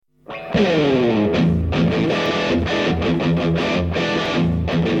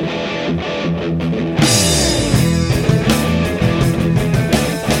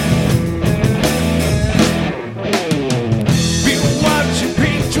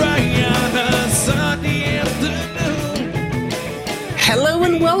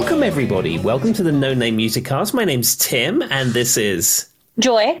Welcome, everybody. Welcome to the No Name Music Cast. My name's Tim, and this is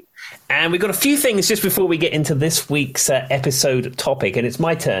Joy. And we've got a few things just before we get into this week's episode topic, and it's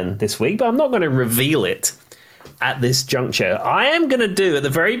my turn this week, but I'm not going to reveal it at this juncture. I am going to do, at the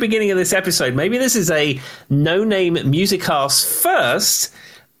very beginning of this episode, maybe this is a No Name Music Cast first,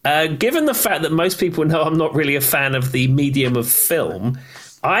 given the fact that most people know I'm not really a fan of the medium of film,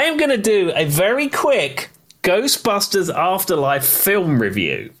 I am going to do a very quick Ghostbusters Afterlife film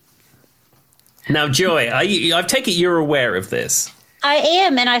review. Now, Joy, I take it you're aware of this. I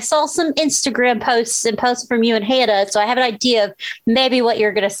am, and I saw some Instagram posts from you and Hannah, so I have an idea of maybe what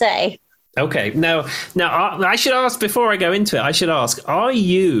you're going to say. Okay. Now, I should ask, before I go into it, I should ask, are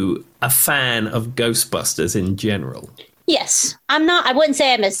you a fan of Ghostbusters in general? Yes. I'm not, I wouldn't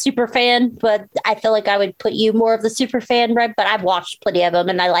say I'm a super fan, but I feel like I would put you more of the super fan, right? But I've watched plenty of them,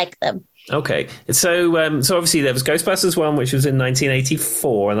 and I like them. Okay, so obviously there was Ghostbusters 1, which was in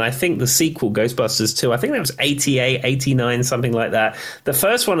 1984, and I think the sequel, Ghostbusters 2, I think that was 88, 89, something like that. The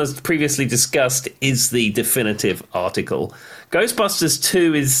first one, as previously discussed, is the definitive article. Ghostbusters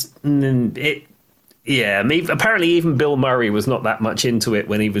 2 is... apparently even Bill Murray was not that much into it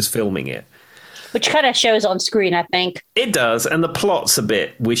when he was filming it. Which kind of shows on screen, I think. It does, and the plot's a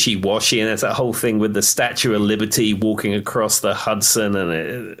bit wishy-washy, and there's that whole thing with the Statue of Liberty walking across the Hudson,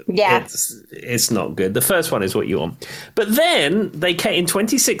 and it's not good. The first one is what you want. But then, in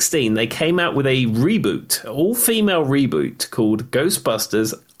 2016, they came out with a reboot, all-female reboot, called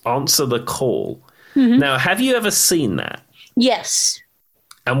Ghostbusters Answer the Call. Mm-hmm. Now, have you ever seen that? Yes.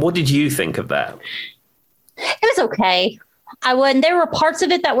 And what did you think of that? It was okay. There were parts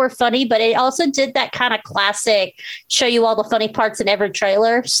of it that were funny, but it also did that kind of classic show you all the funny parts in every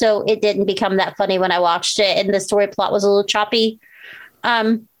trailer. So it didn't become that funny when I watched it. And the story plot was a little choppy.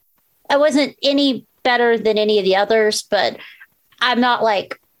 It wasn't any better than any of the others, but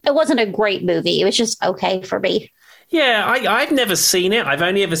it wasn't a great movie. It was just okay for me. Yeah, I've never seen it. I've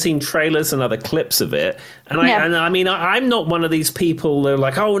only ever seen trailers and other clips of it. I'm not one of these people that are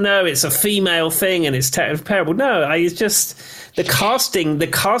like, oh no, it's a female thing and it's terrible. No, it's just the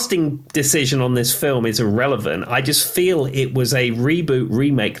casting decision on this film is irrelevant. I just feel it was a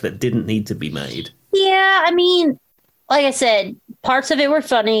remake that didn't need to be made. Yeah, like I said, parts of it were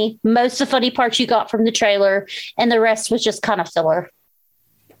funny. Most of the funny parts you got from the trailer, and the rest was just kind of filler.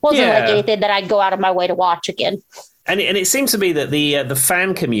 Wasn't like anything that I'd go out of my way to watch again. And it seems to be that the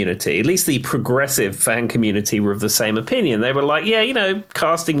fan community, at least the progressive fan community, were of the same opinion. They were like,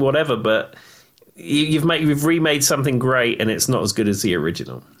 casting whatever, but you've remade something great, and it's not as good as the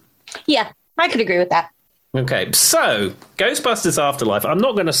original. Yeah, I could agree with that. Okay, so Ghostbusters Afterlife. I'm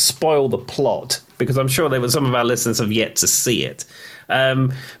not going to spoil the plot because I'm sure some of our listeners have yet to see it,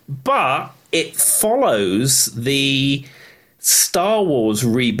 but it follows the Star Wars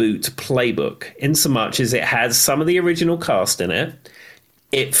reboot playbook in so much as it has some of the original cast in it.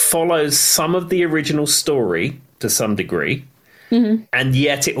 It follows some of the original story to some degree, mm-hmm. and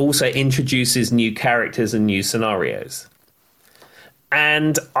yet it also introduces new characters and new scenarios.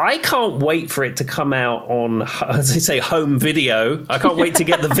 And I can't wait for it to come out on, as they say, home video. I can't wait to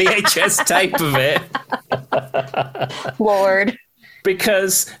get the VHS tape of it. Lord.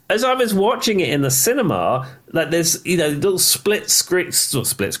 Because as I was watching it in the cinema, there's little split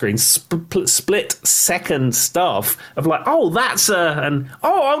second stuff of like, oh, that's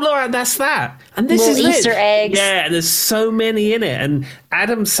that's that, and this little is Easter eggs. Yeah, and there's so many in it. And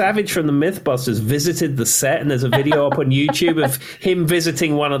Adam Savage from the Mythbusters visited the set, and there's a video up on YouTube of him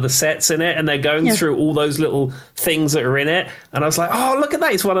visiting one of the sets in it, and they're going through all those little things that are in it. And I was like, oh, look at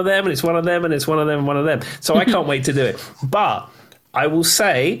that! It's one of them, and it's one of them, and it's one of them, and one of them. So I can't wait to do it, but I will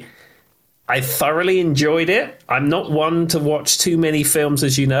say I thoroughly enjoyed it. I'm not one to watch too many films,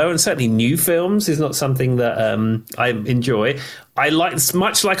 as you know, and certainly new films is not something that I enjoy. I like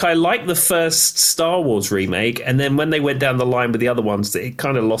the first Star Wars remake, and then when they went down the line with the other ones, it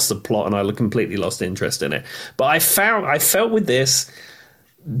kind of lost the plot, and I completely lost interest in it. But I felt with this,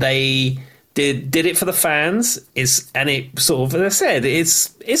 they did it for the fans. And it sort of, as I said,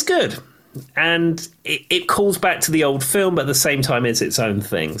 it's good. And it calls back to the old film, but at the same time, it's its own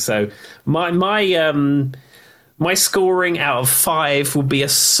thing. So my scoring out of 5 would be a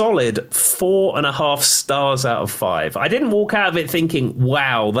solid 4.5 stars out of 5. I didn't walk out of it thinking,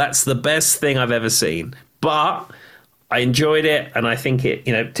 wow, that's the best thing I've ever seen. But I enjoyed it, and I think it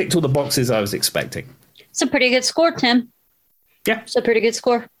ticked all the boxes I was expecting. It's a pretty good score, Tim. Yeah. It's a pretty good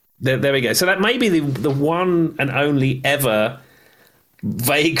score. There we go. So that may be the one and only ever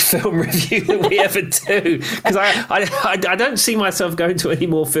vague film review that we ever do, because I don't see myself going to any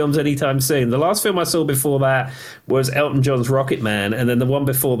more films anytime soon. The last film I saw before that was Elton John's Rocket Man, and then the one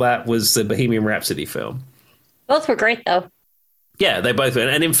before that was the Bohemian Rhapsody film. Both were great, though. Yeah, they both were.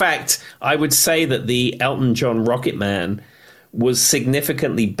 And in fact, I would say that the Elton John Rocket Man was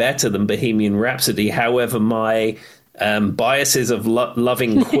significantly better than Bohemian Rhapsody. However, my biases of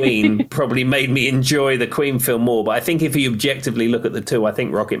loving Queen probably made me enjoy the Queen film more. But I think if you objectively look at the two, I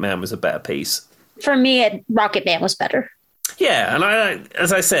think Rocket Man was a better piece. For me, Rocket Man was better. Yeah, and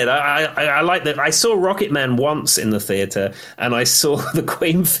as I said, I like that. I saw Rocket Man once in the theater, and I saw the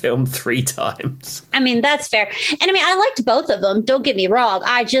Queen film 3 times. I mean, that's fair. And I mean, I liked both of them. Don't get me wrong.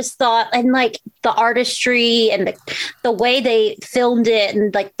 I just thought, and like the artistry and the way they filmed it,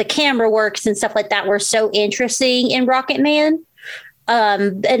 and like the camera works and stuff like that were so interesting in Rocket Man.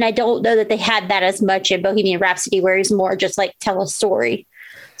 And I don't know that they had that as much in Bohemian Rhapsody, where he's more just like tell a story.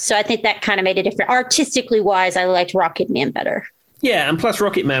 So I think that kind of made it different. Artistically wise, I liked Rocket Man better. Yeah, and plus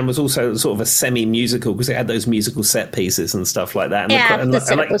Rocket Man was also sort of a semi-musical because it had those musical set pieces and stuff like that. And the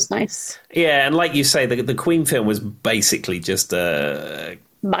setup was nice. Yeah, and like you say, the Queen film was basically just a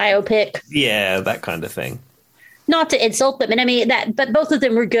biopic. Yeah, that kind of thing. Not to insult them, and I mean that, but both of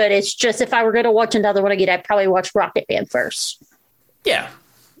them were good. It's just if I were going to watch another one again, I'd probably watch Rocket Man first. Yeah.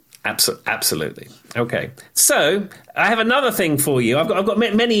 Absolutely. Okay. So I have another thing for you. I've got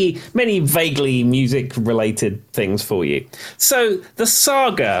many vaguely music related things for you. So the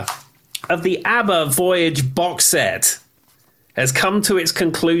saga of the ABBA Voyage box set has come to its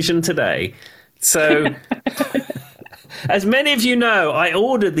conclusion today. So as many of you know, I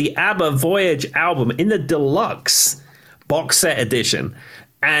ordered the ABBA Voyage album in the deluxe box set edition,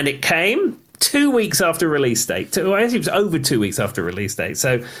 and it came 2 weeks after release date. It was over 2 weeks after release date.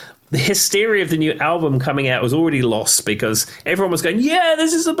 So the hysteria of the new album coming out was already lost because everyone was going, yeah,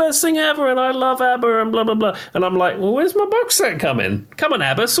 this is the best thing ever, and I love ABBA, and blah, blah, blah. And I'm like, well, where's my box set coming? Come on,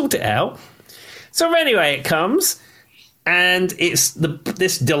 ABBA, sort it out. So anyway, it comes, and it's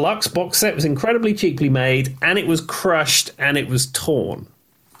this deluxe box set was incredibly cheaply made, and it was crushed, and it was torn.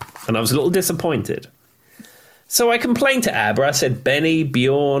 And I was a little disappointed. So I complained to ABBA. I said, Benny,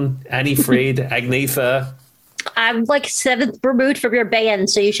 Bjorn, Annie Fried, Agnetha. I'm like 7th removed from your band,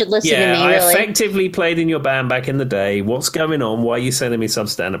 so you should listen to me, really. I effectively played in your band back in the day. What's going on? Why are you sending me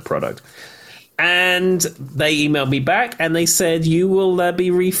substandard product? And they emailed me back, and they said, you will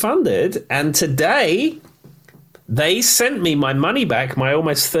be refunded. And today, they sent me my money back, my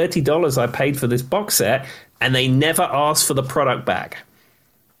almost $30 I paid for this box set, and they never asked for the product back.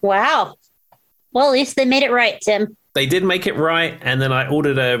 Wow. Well, at least they made it right, Tim. They did make it right, and then I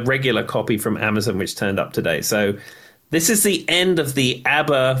ordered a regular copy from Amazon, which turned up today. So this is the end of the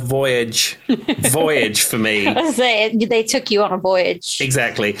ABBA voyage for me. I was saying, they took you on a voyage.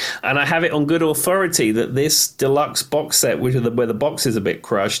 Exactly. And I have it on good authority that this deluxe box set, where the box is a bit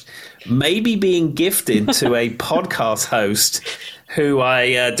crushed, may be being gifted to a podcast host who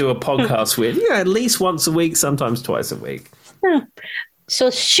I do a podcast with, at least once a week, sometimes twice a week. So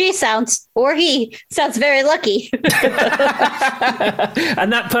he sounds very lucky.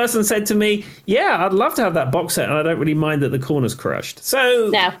 And that person said to me, yeah, I'd love to have that box set, and I don't really mind that the corner's crushed. So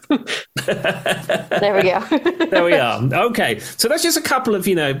no. There we go. There we are. Okay. So that's just a couple of,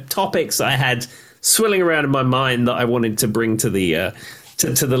 topics I had swirling around in my mind that I wanted to bring to the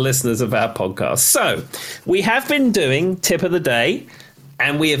to the listeners of our podcast. So we have been doing Tip of the Day,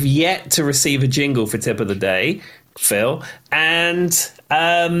 and we have yet to receive a jingle for Tip of the Day, Phil. And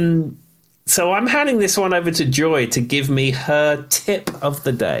so I'm handing this one over to Joy to give me her tip of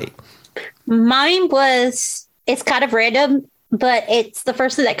the day. Mine it's kind of random, but it's the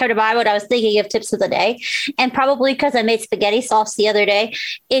first thing that came to mind when I was thinking of tips of the day. And probably because I made spaghetti sauce the other day.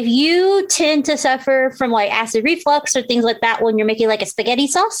 If you tend to suffer from like acid reflux or things like that when you're making like a spaghetti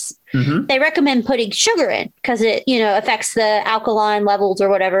sauce, they recommend putting sugar in because it, affects the alkaline levels or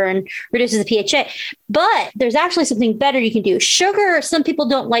whatever and reduces the pH. But there's actually something better you can do. Sugar, some people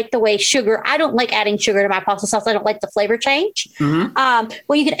don't like the way I don't like adding sugar to my pasta sauce. I don't like the flavor change.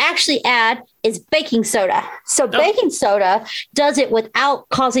 What you can actually add is baking soda. So baking soda does it without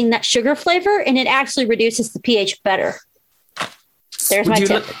causing that sugar flavor, and it actually reduces the pH better. There's my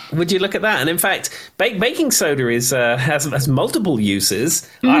tip. Would you look at that? And in fact, baking soda has multiple uses.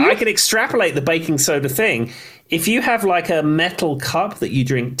 I could extrapolate the baking soda thing. If you have like a metal cup that you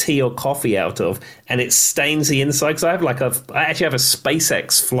drink tea or coffee out of, and it stains the inside, because I actually have a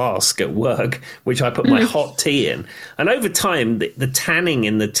SpaceX flask at work, which I put my hot tea in, and over time the tanning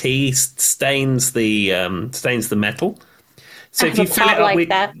in the tea stains the metal. So if you fill it up with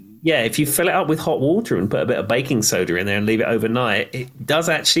that. Yeah, if you fill it up with hot water and put a bit of baking soda in there and leave it overnight, it does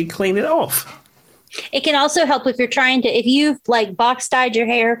actually clean it off. It can also help if you're trying to, if you've like box dyed your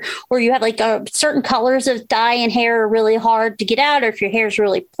hair, or you have like certain colors of dye in hair are really hard to get out, or if your hair is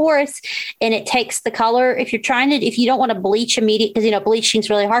really porous and it takes the color. If you're trying to, if you don't want to bleach immediately, because, you know, bleaching is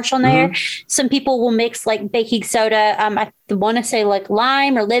really harsh on the hair. Some people will mix like baking soda. I want to say like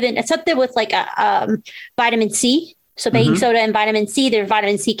lime or lemon. It's something with like a vitamin C. So baking soda and vitamin C, there's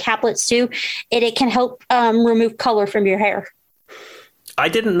vitamin C caplets too. And it can help remove color from your hair. I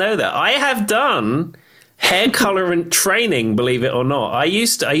didn't know that. I have done hair colorant training, believe it or not. I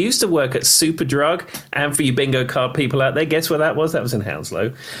used to work at Superdrug, and for you bingo card people out there, guess where that was? That was in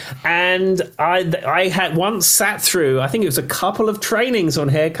Hounslow. And I had once sat through, I think it was a couple of trainings on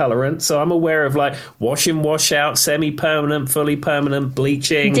hair colorant, so I'm aware of like wash in, wash out, semi-permanent, fully permanent,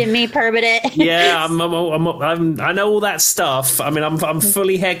 bleaching. Demi-permanent. Yeah, I know all that stuff. I mean, I'm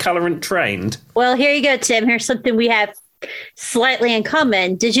fully hair colorant trained. Well, here you go, Tim. Here's something we have slightly in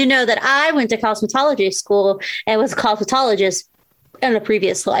common. Did you know that I went to cosmetology school and was a cosmetologist in a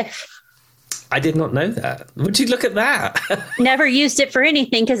previous life? I did not know that. Would you look at that? Never used it for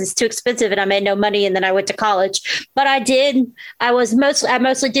anything because it's too expensive and I made no money, and then I went to college. But I did. I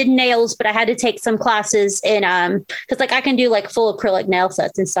mostly did nails, but I had to take some classes in because like I can do like full acrylic nail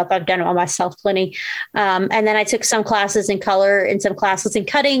sets and stuff. I've done it on myself plenty. And then I took some classes in color and some classes in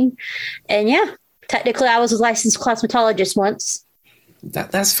cutting. And yeah. Technically, I was a licensed cosmetologist once.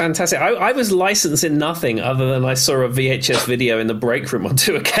 That's fantastic. I was licensed in nothing other than I saw a VHS video in the break room on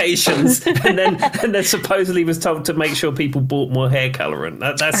 2 occasions, and then supposedly was told to make sure people bought more hair colorant.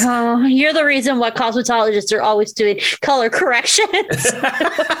 That's you're the reason why cosmetologists are always doing color corrections.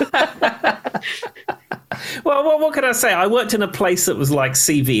 Well, what can I say? I worked in a place that was like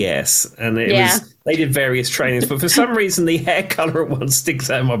CVS, and they did various trainings, but for some reason the hair colorant one sticks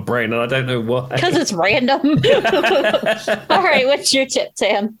out of my brain, and I don't know why. Because it's random. All right, what's your tip,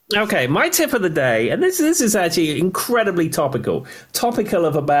 Sam? Okay, my tip of the day, and this is actually incredibly topical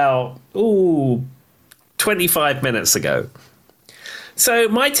of about 25 minutes ago. So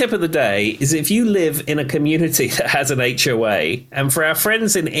my tip of the day is if you live in a community that has an HOA, and for our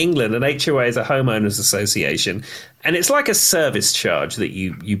friends in England, an HOA is a homeowners association, and it's like a service charge that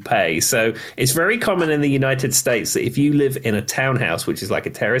you pay. So it's very common in the United States that if you live in a townhouse, which is like a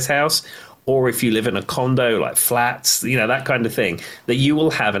terrace house, or if you live in a condo, like flats, you know, that kind of thing, that you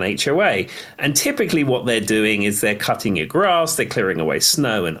will have an HOA. And typically what they're doing is they're cutting your grass, they're clearing away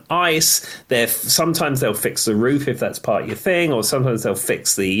snow and ice. Sometimes they'll fix the roof if that's part of your thing, or sometimes they'll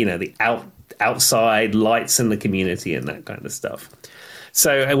fix the outside lights in the community and that kind of stuff.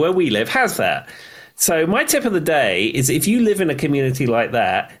 So where we live has that. So my tip of the day is if you live in a community like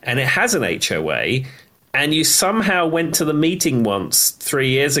that and it has an HOA, and you somehow went to the meeting once 3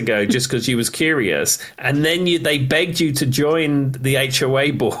 years ago just because you was curious, and then they begged you to join the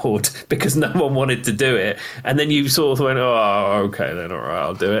HOA board because no one wanted to do it, and then you sort of went, oh, okay, then all right,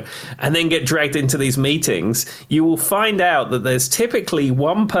 I'll do it, and then get dragged into these meetings, you will find out that there's typically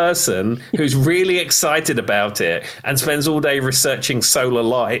one person who's really excited about it and spends all day researching solar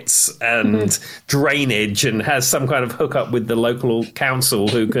lights and drainage and has some kind of hookup with the local council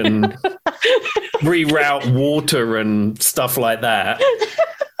who can reroute water and stuff like that.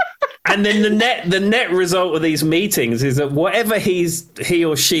 And then the net result of these meetings is that whatever he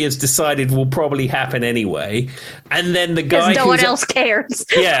or she has decided will probably happen anyway. And then the guy, no one else cares.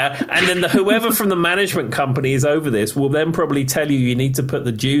 Yeah, and then whoever from the management company is over this will then probably tell you need to put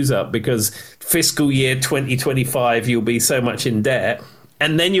the dues up because fiscal year 2025 you'll be so much in debt,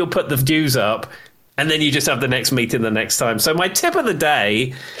 and then you'll put the dues up, and then you just have the next meeting the next time. So my tip of the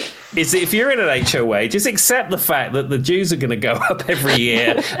day is that if you're in an HOA, just accept the fact that the dues are going to go up every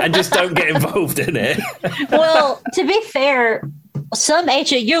year and just don't get involved in it. Well, to be fair, some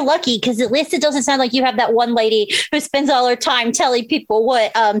HOA, you're lucky because at least it doesn't sound like you have that one lady who spends all her time telling people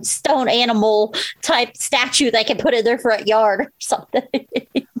what stone animal type statue they can put in their front yard or something.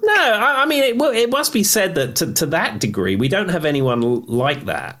 No, I mean, it must be said that to that degree, we don't have anyone like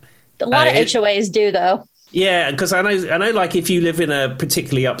that. A lot of HOAs do, though. Yeah, because I know. Like if you live in a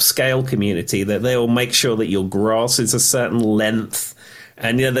particularly upscale community, that they'll make sure that your grass is a certain length,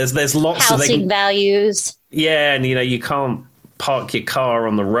 and there's lots of housing values. Yeah, and you can't park your car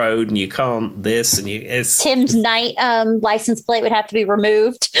on the road, and you can't this, and Tim's night license plate would have to be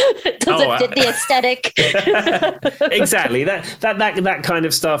removed. It doesn't fit the aesthetic. Exactly that kind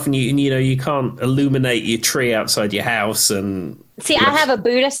of stuff, and you can't illuminate your tree outside your house and. See, I have a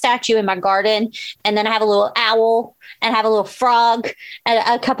Buddha statue in my garden, and then I have a little owl, and have a little frog and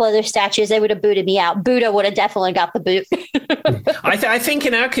a couple other statues, they would have booted me out. Buddha would have definitely got the boot. I think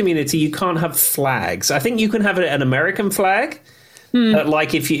in our community you can't have flags. I think you can have an American flag.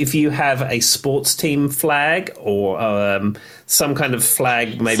 Like if you have a sports team flag or some kind of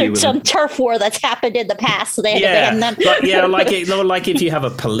flag, maybe so with some turf war that's happened in the past, so they had to ban them. like if you have a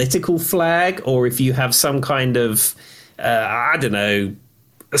political flag, or if you have some kind of I don't know,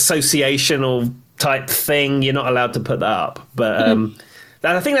 associational type thing, you're not allowed to put that up. But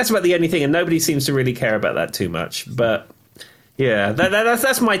I think that's about the only thing, and nobody seems to really care about that too much. But yeah,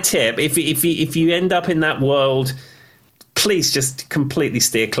 that's my tip. If you end up in that world, please just completely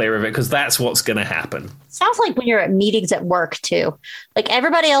steer clear of it, because that's what's going to happen. Sounds like when you're at meetings at work, too. Like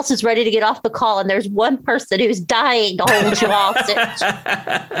everybody else is ready to get off the call, and there's one person who's dying to hold you hostage.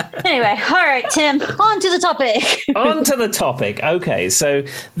 Anyway, all right, Tim, on to the topic. On to the topic. Okay, so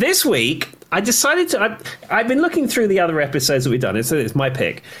this week I decided to... I've been looking through the other episodes that we've done. It's my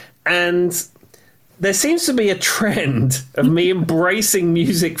pick. And there seems to be a trend of me embracing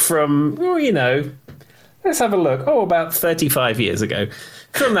music from, let's have a look. About 35 years ago,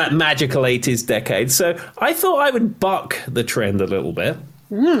 from that magical 80s decade. So I thought I would buck the trend a little bit.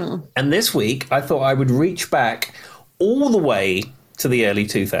 And this week, I thought I would reach back all the way to the early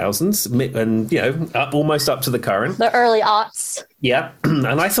 2000s and, almost up to the current. The early aughts. Yeah.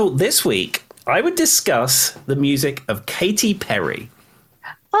 And I thought this week I would discuss the music of Katy Perry.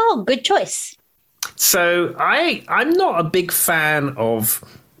 Oh, good choice. So I'm not a big fan of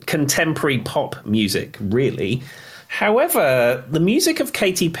contemporary pop music, really. However, the music of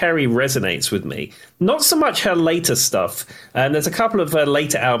Katy Perry resonates with me. Not so much her later stuff. And there's a couple of her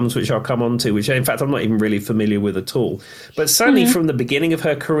later albums which I'll come on to, which in fact I'm not even really familiar with at all. But certainly from the beginning of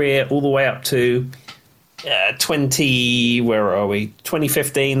her career all the way up to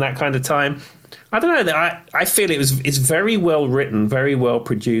 2015, that kind of time. I don't know. I feel it's very well written, very well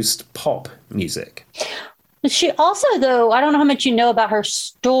produced pop music. She also, though, I don't know how much you know about her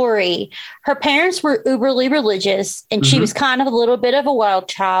story. Her parents were uberly religious, and she was kind of a little bit of a wild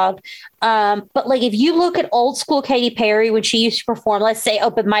child. But like, if you look at old school Katy Perry, when she used to perform, let's say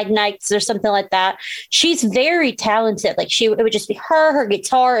open mic nights or something like that, she's very talented. Like it would just be her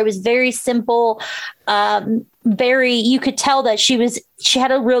guitar. It was very simple. You could tell that she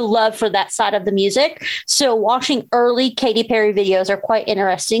had a real love for that side of the music. So watching early Katy Perry videos are quite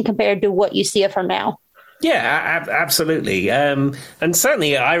interesting compared to what you see of her now. Yeah, absolutely. And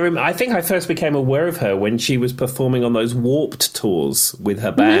certainly, I think I first became aware of her when she was performing on those Warped tours with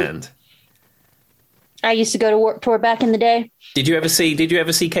her band. I used to go to Warped Tour back in the day. Did you ever see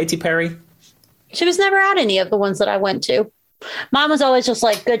Katy Perry? She was never at any of the ones that I went to. Mine was always just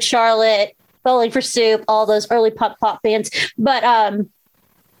like Good Charlotte, Bowling for Soup, all those early pop bands. But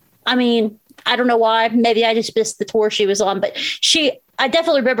I mean, I don't know why. Maybe I just missed the tour she was on. But I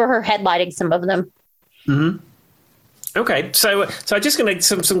definitely remember her headlining some of them. Okay, so I'm just going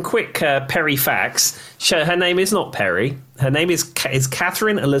to some quick Perry facts. Her name is not Perry. Her name is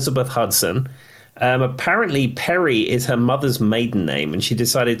Catherine Elizabeth Hudson. Apparently, Perry is her mother's maiden name, and she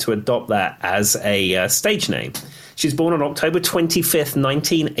decided to adopt that as a stage name. She's born on October 25th,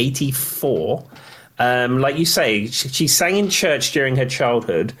 1984. Like you say, she sang in church during her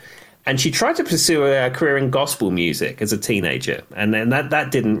childhood, and she tried to pursue a career in gospel music as a teenager, and then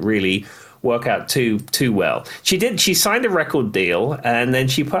that didn't really work out too well. She signed a record deal, and then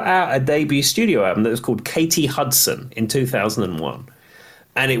she put out a debut studio album that was called Katy Hudson in 2001.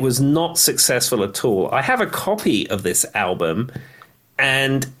 And it was not successful at all. I have a copy of this album,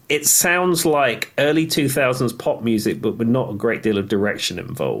 and it sounds like early 2000s pop music, but with not a great deal of direction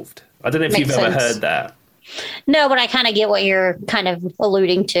involved. I don't know if you've ever heard that. No, but I kind of get what you're kind of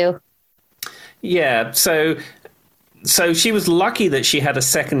alluding to. Yeah, so she was lucky that she had a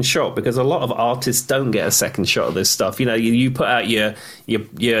second shot, because a lot of artists don't get a second shot of this stuff. You put out your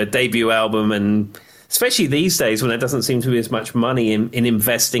debut album, and especially these days when there doesn't seem to be as much money in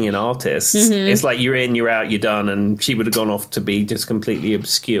investing in artists, it's like you're in, you're out, you're done, and she would have gone off to be just completely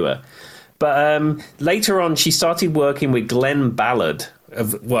obscure. But later on, she started working with Glenn Ballard.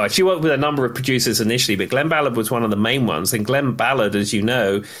 She worked with a number of producers initially, but Glenn Ballard was one of the main ones. And Glenn Ballard, as you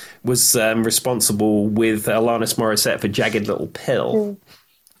know, was responsible with Alanis Morissette for Jagged Little Pill.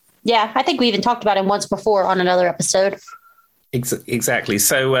 Yeah, I think we even talked about him once before on another episode. Exactly.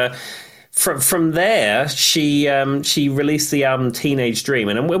 So from there, she released the album Teenage Dream,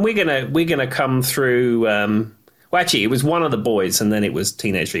 and we're gonna come through. Actually, it was One of the Boys, and then it was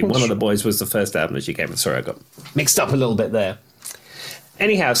Teenage Dream. One of the Boys was the first album that she came with. Sorry, I got mixed up a little bit there.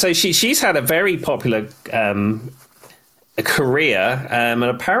 Anyhow, so she's had a very popular career, and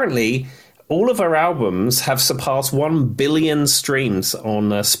apparently all of her albums have surpassed 1 billion streams on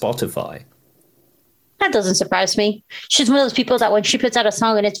Spotify. That doesn't surprise me. She's one of those people that when she puts out a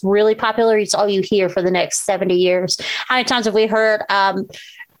song and it's really popular, it's all you hear for the next 70 years. How many times have we heard,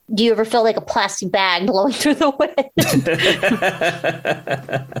 do you ever feel like a plastic bag blowing through the wind?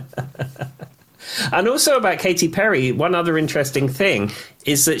 And also about Katy Perry, one other interesting thing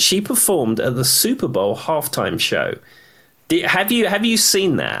is that she performed at the Super Bowl halftime show. Have you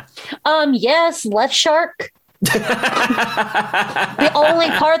seen that? Yes, Left Shark. The only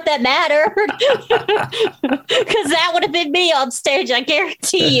part that mattered, because that would have been me on stage. I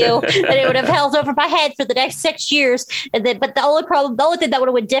guarantee you that it would have held over my head for the next 6 years. And then, but the only thing that would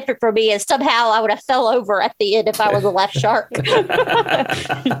have been different for me is somehow I would have fell over at the end if I was a Left Shark.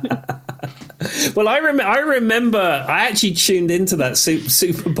 Well, I remember I actually tuned into that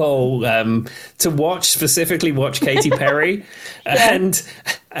Super Bowl to specifically watch Katy Perry. Yeah. And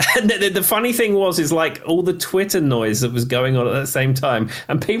the funny thing is like all the Twitter noise that was going on at the same time.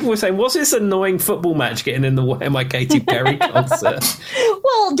 And people were saying, what's this annoying football match getting in the way of my Katy Perry concert?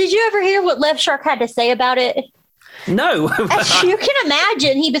 Well, did you ever hear what Left Shark had to say about it? No. As you can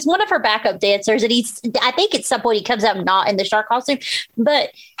imagine, he was one of her backup dancers, and I think at some point he comes out not in the shark costume, but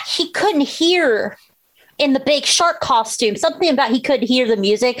he couldn't hear in the big shark costume, something about he couldn't hear the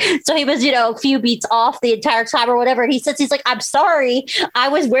music. So he was, a few beats off the entire time or whatever. And he's like, I'm sorry, I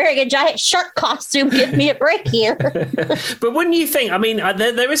was wearing a giant shark costume. Give me a break here. But wouldn't you think,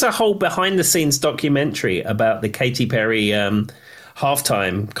 there is a whole behind the scenes documentary about the Katy Perry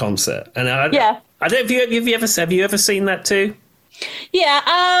halftime concert. And I don't. Have you ever seen that too?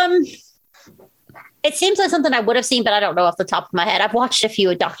 Yeah. It seems like something I would have seen, but I don't know off the top of my head. I've watched a few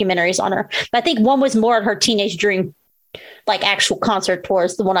documentaries on her, but I think one was more on her teenage dream, like actual concert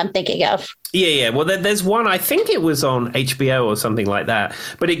tours, the one I'm thinking of. Yeah. Well, there's one, I think it was on HBO or something like that,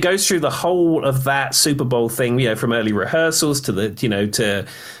 but it goes through the whole of that Super Bowl thing, from early rehearsals to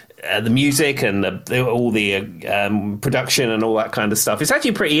the music and all the production and all that kind of stuff. It's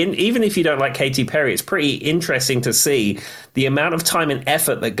actually even if you don't like Katy Perry, it's pretty interesting to see the amount of time and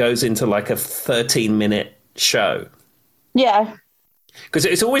effort that goes into like a 13-minute show. Yeah. Because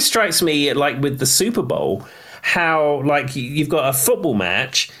it always strikes me, like with the Super Bowl, how like you've got a football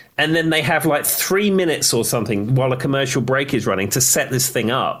match and then they have like 3 minutes or something while a commercial break is running to set this thing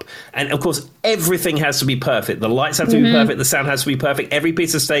up. And of course, everything has to be perfect. The lights have to be perfect. The sound has to be perfect. Every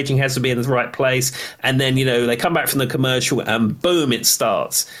piece of staging has to be in the right place. And then, they come back from the commercial and boom, it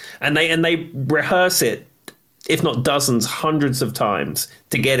starts. And they rehearse it, if not dozens, hundreds of times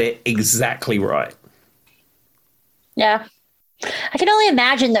to get it exactly right. Yeah. I can only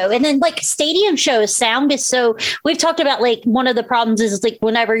imagine, though. And then like stadium shows, sound is so, we've talked about like one of the problems is like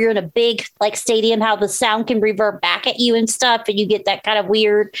whenever you're in a big like stadium, how the sound can revert back at you and stuff. And you get that kind of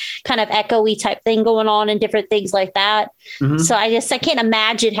weird kind of echoey type thing going on and different things like that. Mm-hmm. So I can't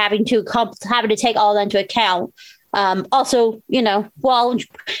imagine having to take all that into account. Also, well,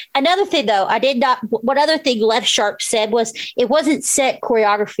 another thing though, what other thing Left Shark said was it wasn't set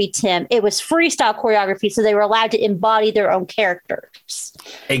choreography, Tim. It was freestyle choreography. So they were allowed to embody their own characters.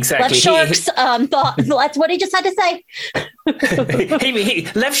 Exactly. Left Shark's thought that's what he just had to say.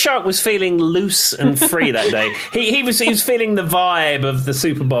 Left Shark was feeling loose and free that day. He was feeling the vibe of the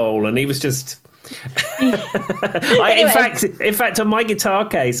Super Bowl and he was just... Anyway. In fact, on my guitar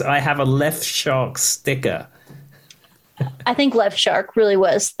case, I have a Left Shark sticker. I think Left Shark really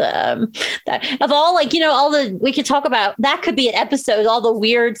was the that of all all the we could talk about that could be an episode, all the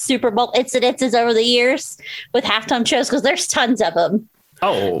weird Super Bowl incidences over the years with halftime shows because there's tons of them.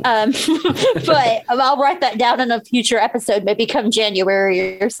 Oh, but I'll write that down in a future episode, maybe come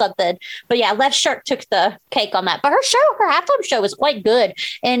January or something. But yeah, Left Shark took the cake on that. But her halftime show was quite good,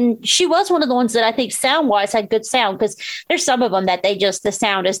 and she was one of the ones that I think sound wise had good sound because there's some of them that the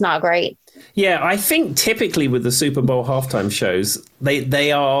sound is not great. Yeah, I think typically with the Super Bowl halftime shows,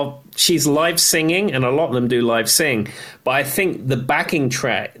 she's live singing, and a lot of them do live sing. But I think the backing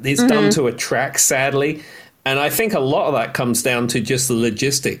track is done to a track, sadly. And I think a lot of that comes down to just the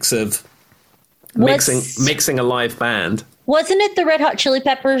logistics of mixing a live band. Wasn't it the Red Hot Chili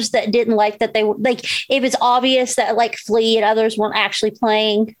Peppers that didn't like that they like it was obvious that like Flea and others weren't actually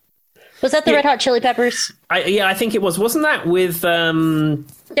playing? Was that the Red Hot Chili Peppers? I think it was. Wasn't that with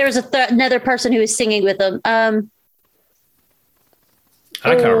there was another person who was singing with them. I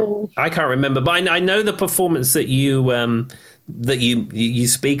can't remember, but I know the performance that you that you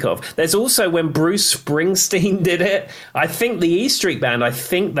speak of. There's also when Bruce Springsteen did it. I think the E Street Band, I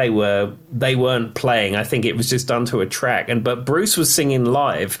think they weren't playing. I think it was just done to a track. But Bruce was singing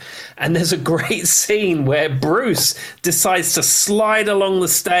live, and there's a great scene where Bruce decides to slide along the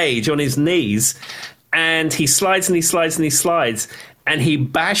stage on his knees, and he slides and he slides and he slides, and he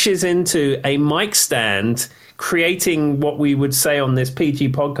bashes into a mic stand, creating what we would say on this PG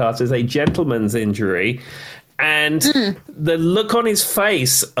podcast is a gentleman's injury. And the look on his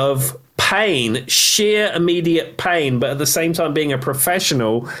face of pain, sheer immediate pain, but at the same time being a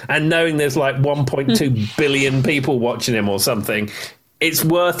professional and knowing there's like 1.2 billion people watching him or something, it's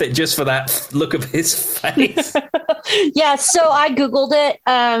worth it just for that look of his face. Yeah, so I Googled it.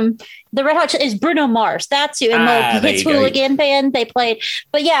 The Red Hot is Bruno Mars. That's who. And the Hits Hooligan band they played.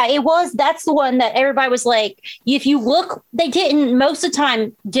 But yeah, that's the one that everybody was like, if you look, they didn't, most of the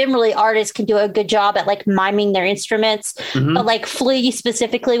time, generally artists can do a good job at like miming their instruments. But like Flea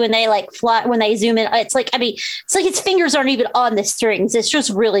specifically, when they like fly, when they zoom in, it's like his fingers aren't even on the strings. It's just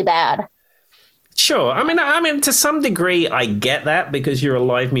really bad. Sure. I mean, to some degree, I get that because you're a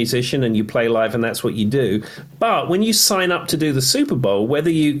live musician and you play live and that's what you do. But when you sign up to do the Super Bowl, whether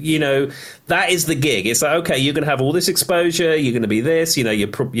you know, that is the gig. It's like, okay, you're going to have all this exposure. You're going to be this, you know,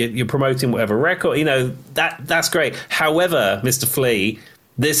 you're promoting whatever record, you know, that's great. However, Mr. Flea,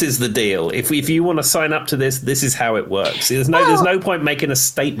 this is the deal. If you want to sign up to this is how it works. There's no point making a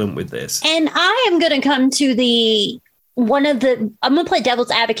statement with this. And I am going to come to I'm going to play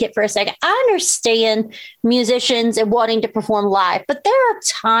devil's advocate for a second. I understand musicians and wanting to perform live, but there are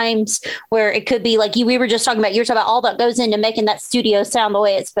times where it could be like we were just talking about all that goes into making that studio sound the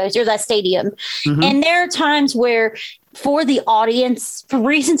way it's supposed to, or that stadium. And there are times where for the audience, for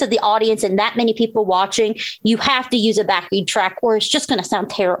reasons of the audience and that many people watching, you have to use a backing track or it's just going to sound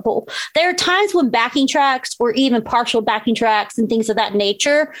terrible. There are times when backing tracks or even partial backing tracks and things of that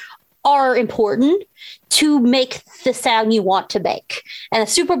nature are important to make the sound you want to make. And the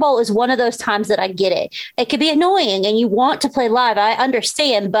Super Bowl is one of those times that I get it. It could be annoying and you want to play live. I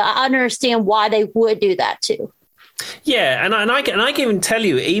understand, but I understand why they would do that too. Yeah, and I can even tell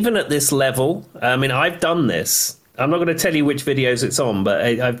you, even at this level, I mean, I've done this. I'm not going to tell you which videos it's on, but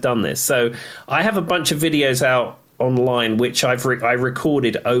I've done this. So I have a bunch of videos out online which I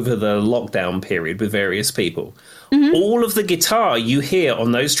recorded over the lockdown period with various people. All of the guitar you hear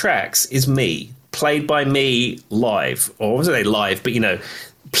on those tracks is me, played by me live, or wasn't it live, but you know,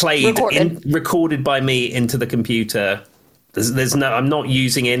 recorded by me into the computer. I'm not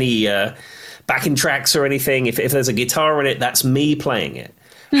using any backing tracks or anything. If there's a guitar in it, that's me playing it.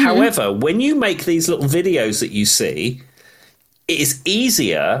 However, when you make these little videos that you see, it is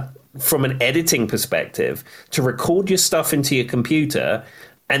easier from an editing perspective to record your stuff into your computer,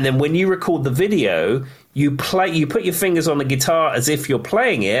 and then when you record the video, you put your fingers on the guitar as if you're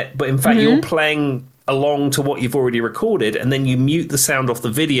playing it, but in fact you're playing along to what you've already recorded, and then you mute the sound off the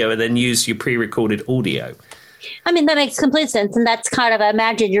video and then use your pre-recorded audio. I mean, that makes complete sense, and that's kind of, I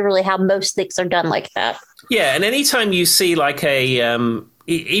imagine, really how most things are done like that. Yeah, and anytime you see like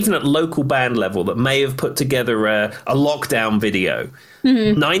even at local band level that may have put together a lockdown video,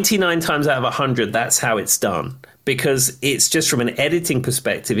 99 times out of 100, that's how it's done. Because it's just from an editing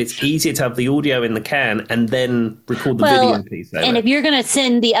perspective, it's easier to have the audio in the can and then record the video piece. And if you're going to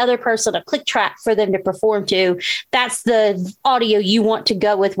send the other person a click track for them to perform to, that's the audio you want to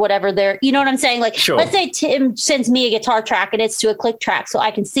go with whatever they're, you know what I'm saying? Like, sure. Let's say Tim sends me a guitar track and it's to a click track so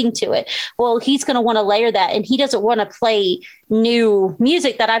I can sing to it. Well, he's going to want to layer that, and he doesn't want to play new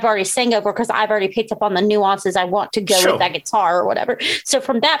music that I've already sang over because I've already picked up on the nuances I want to go with that guitar or whatever. So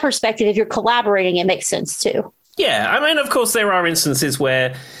from that perspective, if you're collaborating, it makes sense too. Yeah, I mean, of course, there are instances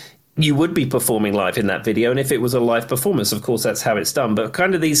where you would be performing live in that video, and if it was a live performance, of course, that's how it's done. But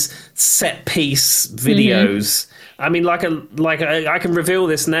kind of these set piece videos, I mean, like I can reveal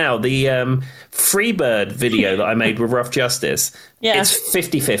this now. The Freebird video that I made with Rough Justice, it's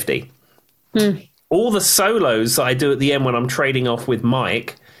 50-50. All the solos that I do at the end when I'm trading off with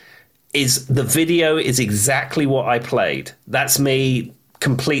Mike is the video is exactly what I played. That's me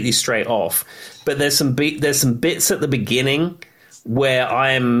completely straight off. But there's some bits at the beginning where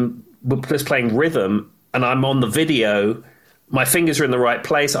I'm just playing rhythm and I'm on the video. My fingers are in the right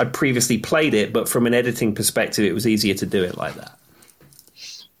place. I previously played it, but from an editing perspective, it was easier to do it like that.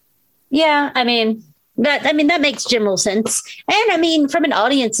 Yeah, I mean, That makes general sense. And I mean, from an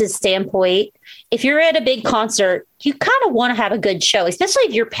audience's standpoint, if you're at a big concert, you kind of want to have a good show, especially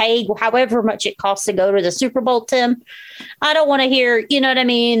if you're paid however much it costs to go to the Super Bowl, Tim. I don't want to hear, you know what I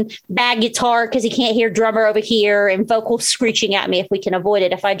mean, bad guitar because you can't hear drummer over here and vocals screeching at me if we can avoid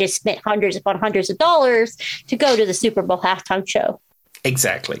it. If I just spent hundreds upon hundreds of dollars to go to the Super Bowl halftime show.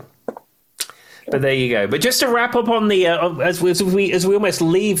 Exactly. But there you go. But just to wrap up on the as we almost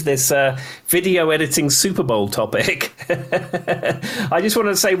leave this video editing Super Bowl topic, I just want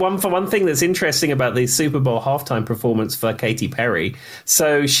to say one thing that's interesting about the Super Bowl halftime performance for Katy Perry.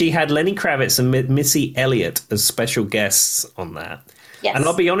 So she had Lenny Kravitz and Missy Elliott as special guests on that. Yes. And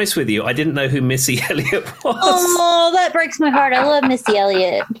I'll be honest with you, I didn't know who Missy Elliott was. Oh, that breaks my heart. I love Missy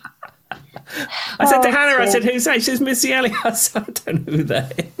Elliott. I said to Hannah, I said, "Who's that?" She says, "Missy Elliott." I said, "I don't know who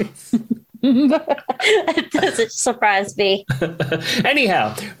that is." It doesn't surprise me.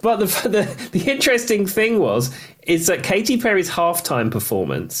 Anyhow, but the interesting thing is that Katy Perry's halftime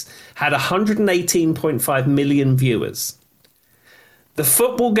performance had 118.5 million viewers. The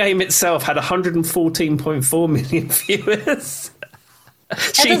football game itself had 114.4 million viewers.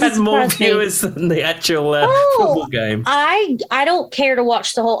 She had more viewers than the actual football game. I don't care to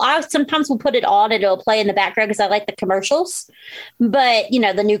watch the whole. I sometimes will put it on and it'll play in the background because I like the commercials, but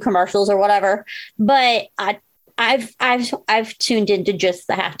the new commercials or whatever. But I've tuned into just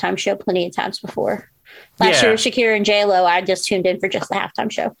the halftime show plenty of times before. Last year with Shakira and J-Lo, I just tuned in for just the halftime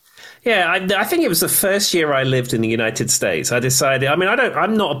show. Yeah, I think it was the first year I lived in the United States. I decided. I mean, I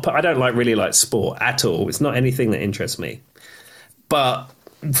don't really like sport at all. It's not anything that interests me. But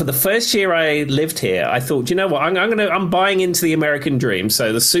for the first year I lived here, I thought, you know what, I'm buying into the American dream.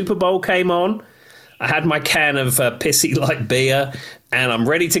 So the Super Bowl came on. I had my can of pissy light beer, and I'm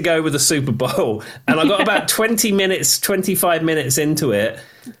ready to go with the Super Bowl. And I got about 25 minutes into it.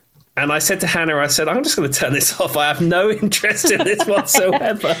 And I said to Hannah, I'm just going to turn this off. I have no interest in this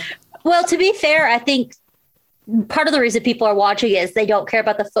whatsoever. Well, to be fair, I think part of the reason people are watching is they don't care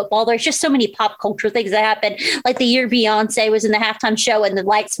about the football. There's just so many pop culture things that happen. Like the year Beyonce was in the halftime show and the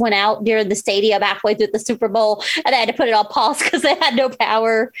lights went out during the stadium halfway through the Super Bowl, and I had to put it on pause because they had no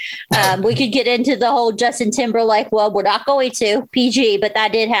power. We could get into the whole Justin Timberlake. Well, we're not going to PG, but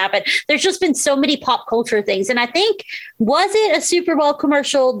that did happen. There's just been so many pop culture things. And I think, was it a Super Bowl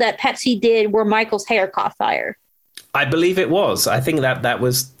commercial that Pepsi did where Michael's hair caught fire? I believe it was. I think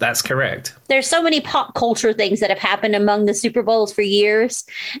that's correct. There's so many pop culture things that have happened among the Super Bowls for years.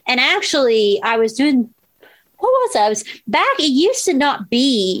 And actually, I was doing, what was I? I was back, it used to not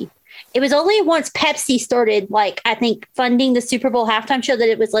be, it was only once Pepsi started, I think, funding the Super Bowl halftime show that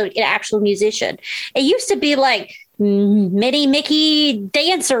it was like an actual musician. It used to be like Minnie Mickey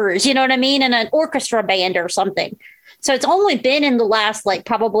dancers, you know what I mean? And an orchestra band or something. So it's only been in the last,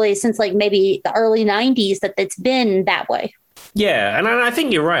 probably since maybe the early 90s that it's been that way. Yeah, and I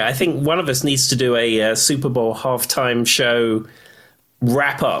think you're right. I think one of us needs to do a Super Bowl halftime show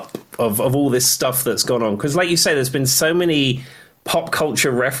wrap up of all this stuff that's gone on. Because like you say, there's been so many pop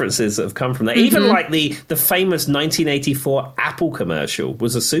culture references that have come from that. Mm-hmm. Even like the famous 1984 Apple commercial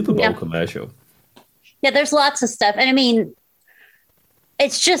was a Super Bowl commercial. Yeah, there's lots of stuff. And I mean,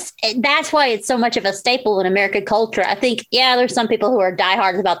 it's just, that's why it's so much of a staple in American culture. I think, there's some people who are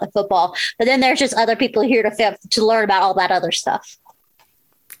diehards about the football, but then there's just other people here to learn about all that other stuff.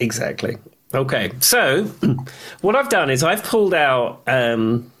 Exactly. Okay. So what I've done is I've pulled out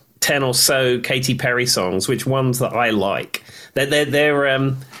 10 or so Katy Perry songs, which ones that I like. That's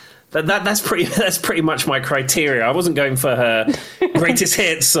pretty much my criteria. I wasn't going for her greatest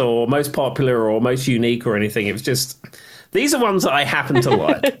hits or most popular or most unique or anything. It was just, these are ones that I happen to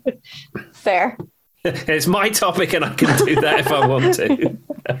like. Fair. It's my topic and I can do that if I want to.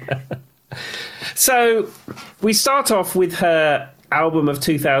 So we start off with her album of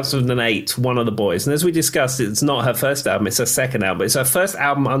 2008, One of the Boys. And as we discussed, it's not her first album, it's her second album. It's her first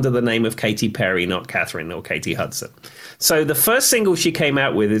album under the name of Katy Perry, not Catherine or Katie Hudson. So the first single she came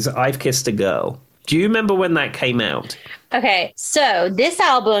out with is I've Kissed a Girl. Do you remember when that came out? Okay, so this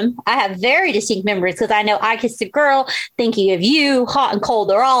album, I have very distinct memories because I know I Kissed a Girl, Thinking of You, Hot and Cold,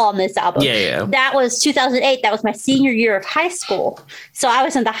 they're all on this album. Yeah. That was 2008. That was my senior year of high school. So I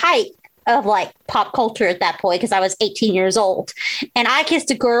was in the height of pop culture at that point because I was 18 years old. And I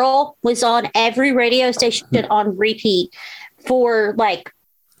Kissed a Girl was on every radio station on repeat for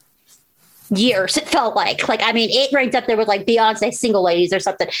years. It felt like it ranked up there with Beyonce Single Ladies or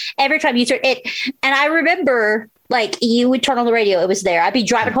something. Every time you turn it. And I remember you would turn on the radio, it was there. I'd be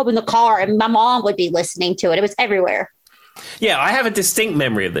driving home in the car and my mom would be listening to it. It was everywhere. Yeah, I have a distinct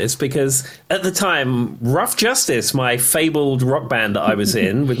memory of this because at the time, Rough Justice, my fabled rock band that I was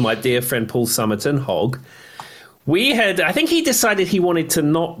in with my dear friend Paul Summerton, Hog, I think he decided he wanted to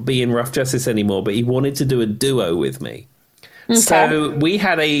not be in Rough Justice anymore, but he wanted to do a duo with me. Okay. So we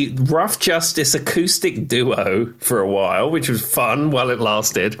had a Rough Justice acoustic duo for a while, which was fun while it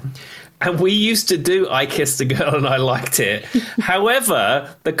lasted. And we used to do I Kissed a Girl and I Liked It.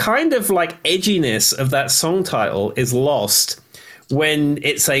 However, the kind of like edginess of that song title is lost when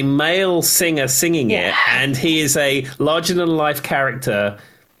it's a male singer singing it, and he is a larger-than-life character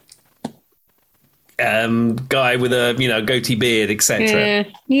guy with a goatee beard, etc.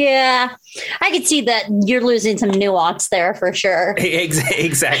 Yeah, I could see that you're losing some nuance there for sure.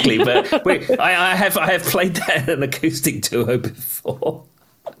 Exactly, but I have played that in an acoustic duo before.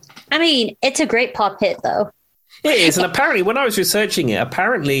 I mean, it's a great pop hit, though. It is, and apparently, when I was researching it, like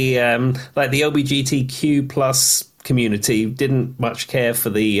the LGBTQ plus community didn't much care for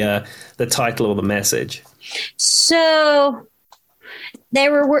the title or the message. So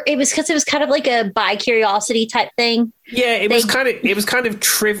it was because it was kind of like a bi curiosity type thing. Yeah, it was kind of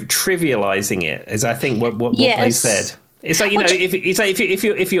trivializing it, is I think what they said. It's like,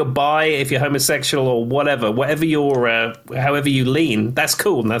 if you're bi, if you're homosexual or whatever you're, however you lean, that's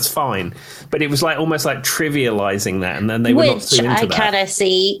cool and that's fine. But it was like almost like trivializing that, and then they were not too into that. Which I kind of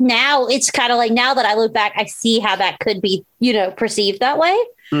see now. It's kind of like, now that I look back, I see how that could be, perceived that way.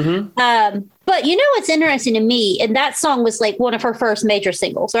 Mm-hmm. But what's interesting to me, and that song was like one of her first major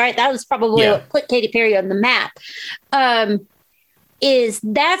singles, right? That was probably what put Katy Perry on the map. Is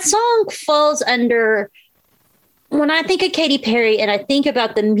that song falls under. When I think of Katy Perry and I think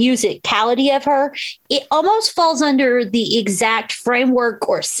about the musicality of her, it almost falls under the exact framework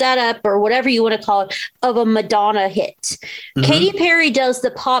or setup or whatever you want to call it of a Madonna hit. Mm-hmm. Katy Perry does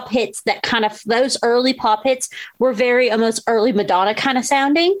the pop hits that kind of, those early pop hits were very almost early Madonna kind of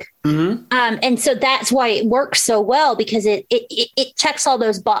sounding. Mm-hmm. And so that's why it works so well, because it checks all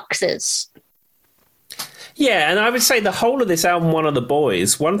those boxes. Yeah, and I would say the whole of this album, One of the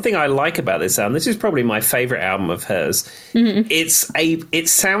Boys, one thing I like about this album, this is probably my favorite album of hers, it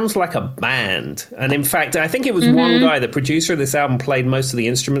sounds like a band. And in fact, I think it was one guy, the producer of this album, played most of the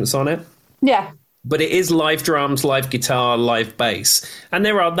instruments on it. Yeah. But it is live drums, live guitar, live bass. And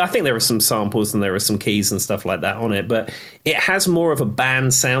I think there are some samples and there are some keys and stuff like that on it, but it has more of a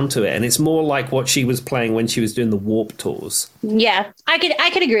band sound to it. And it's more like what she was playing when she was doing the Warped tours. Yeah, I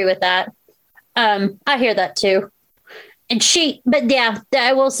could agree with that. I hear that too. But yeah,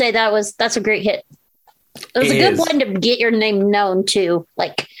 I will say that's a great hit. It was a good one to get your name known to,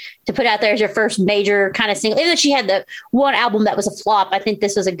 like to put out there as your first major kind of single. Even though she had the one album that was a flop, I think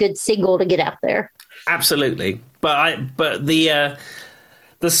this was a good single to get out there. Absolutely. But the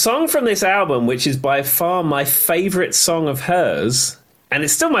song from this album, which is by far my favorite song of hers, and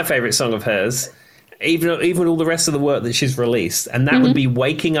it's still my favorite song of hers, even all the rest of the work that she's released, and that would be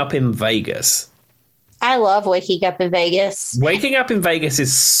Waking Up in Vegas. I love Waking Up in Vegas. Waking Up in Vegas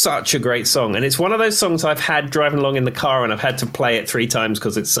is such a great song, and it's one of those songs I've had driving along in the car, and I've had to play it 3 times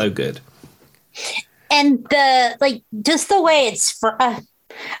because it's so good. And just the way it's from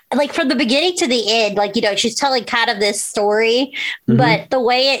the beginning to the end, she's telling kind of this story, but the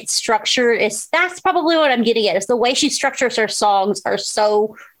way it's structured that's probably what I'm getting at, is the way she structures her songs are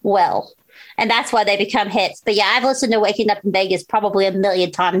so well. And that's why they become hits. But yeah, I've listened to Waking Up in Vegas probably 1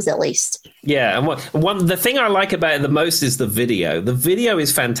 million times at least. Yeah, and the thing I like about it the most is the video. The video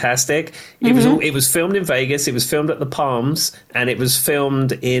is fantastic. It was filmed in Vegas. It was filmed at the Palms, and it was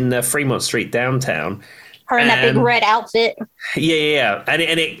filmed in Fremont Street downtown. Her in that big red outfit. Yeah. And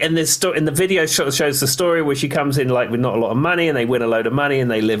the video shows the story where she comes in like with not a lot of money, and they win a load of money,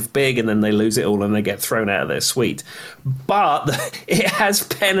 and they live big, and then they lose it all, and they get thrown out of their suite. But it has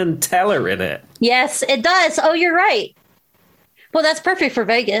Penn and Teller in it. Yes, it does. Oh, you're right. Well, that's perfect for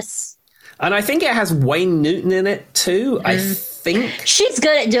Vegas. And I think it has Wayne Newton in it too. I think she's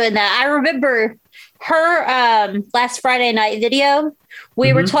good at doing that. I remember her last Friday night video.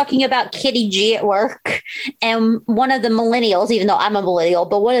 We were talking about Kenny G at work, and one of the millennials, even though I'm a millennial,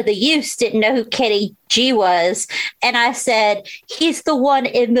 but one of the youths didn't know who Kenny G was. And I said, he's the one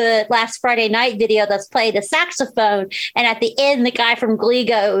in the last Friday night video that's playing the saxophone. And at the end, the guy from Glee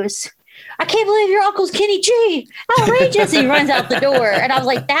goes, I can't believe your uncle's Kenny G. Outrageous. He runs out the door. And I was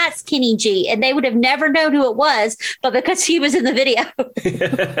like, that's Kenny G. And they would have never known who it was, but because he was in the video.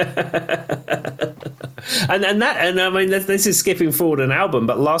 and I mean, this is skipping forward an album,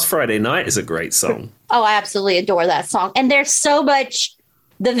 but Last Friday Night is a great song. Oh, I absolutely adore that song. And there's so much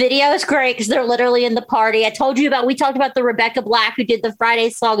The video is great because they're literally in the party. We talked about the Rebecca Black who did the Friday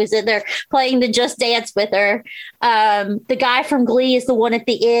song is in there playing the Just Dance with her. The guy from Glee is the one at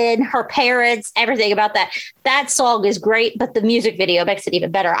the end, her parents, everything about that. That song is great, but the music video makes it even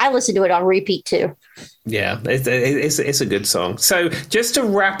better. I listen to it on repeat too. Yeah, it's a good song. So just to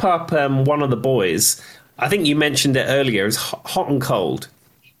wrap up One of the Boys, I think you mentioned it earlier, is Hot and Cold.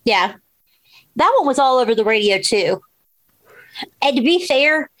 Yeah. That one was all over the radio too. And to be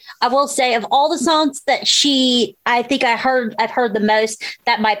fair, I will say of all the songs that I've heard the most,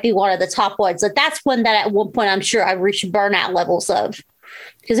 that might be one of the top ones. Like that's one that at one point I'm sure I reached burnout levels of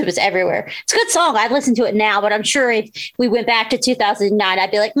because it was everywhere. It's a good song. I listen to it now, but I'm sure if we went back to 2009,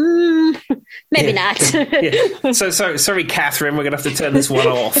 I'd be like, maybe not. Yeah. So sorry, Catherine, we're going to have to turn this one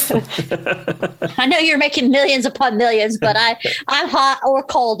off. I know you're making millions upon millions, but I'm hot or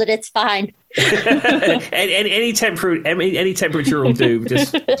cold and it's fine. any temperature will do.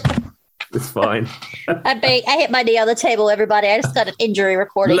 Just it's fine. I hit my knee on the table, everybody. I just got an injury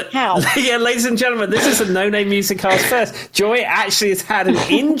recording. How? Yeah, ladies and gentlemen, this is a No Name Music Cast first. Joy actually has had an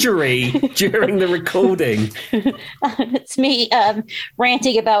injury during the recording. It's me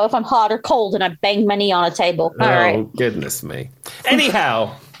ranting about if I'm hot or cold, and I banged my knee on a table. All right. Goodness me.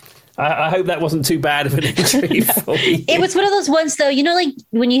 Anyhow. I hope that wasn't too bad of an injury for you. It was one of those ones, though, you know, like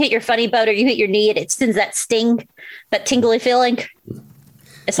when you hit your funny bone or you hit your knee and it sends that sting, that tingly feeling.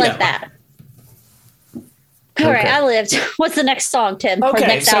 It's like that. All right, I lived. What's the next song, Tim? Or the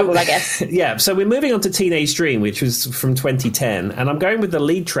next album, I guess. Yeah, so we're moving on to Teenage Dream, which was from 2010. And I'm going with the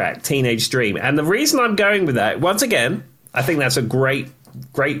lead track, Teenage Dream. And the reason I'm going with that, once again, I think that's a great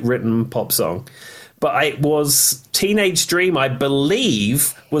written pop song. But it was Teenage Dream, I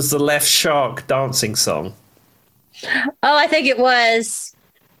believe, was the Left Shark dancing song. Oh, I think it was.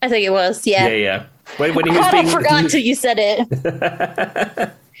 Yeah. Yeah. When he was I forgot till you said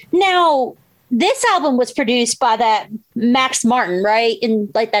it. Now, this album was produced by that Max Martin, right? And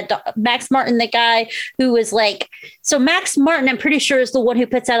like that Max Martin, the guy who was like, so Max Martin, I'm pretty sure is the one who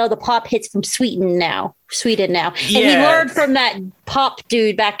puts out all the pop hits from Sweden now. Yeah. And he learned from that pop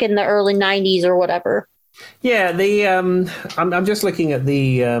dude back in the early 90s or whatever. Yeah, I'm just looking at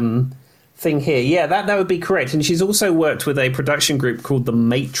the thing here. Yeah, that would be correct. And she's also worked with a production group called The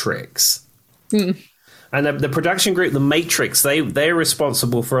Matrix. And the production group, The Matrix, they're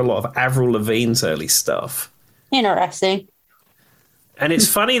responsible for a lot of Avril Lavigne's early stuff. Interesting. And it's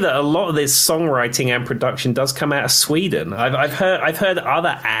funny that a lot of this songwriting and production does come out of Sweden. I've heard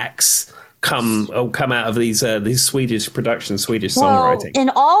other acts come out of these Swedish production, Swedish songwriting.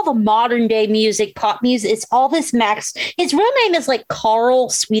 In all the modern day music, pop music, it's all this Max. His real name is like Carl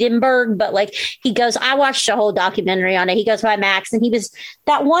Swedenborg, but like he goes, I watched a whole documentary on it. He goes by Max, and he was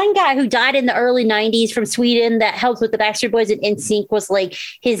that one guy who died in the early 90s from Sweden that helped with the Backstreet Boys and NSYNC was like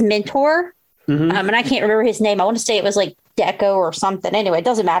his mentor. And I can't remember his name. I want to say it was like Deco or something. Anyway, it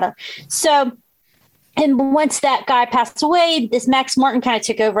doesn't matter. So, and once that guy passed away, this Max Martin kind of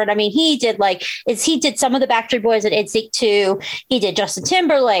took over. And I mean, he did some of the Backstreet Boys at NSYNC too. He did Justin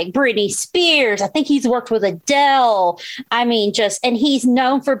Timberlake, Britney Spears. I think he's worked with Adele. I mean, and he's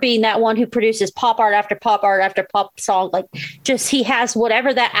known for being that one who produces pop art after pop art after pop song. Like he has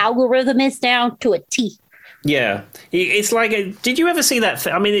whatever that algorithm is down to a T. Yeah, it's like, did you ever see that?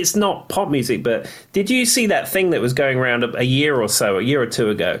 I mean, it's not pop music, but did you see that thing that was going around a year or two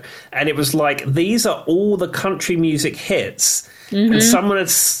ago? And it was like, these are all the country music hits, and someone had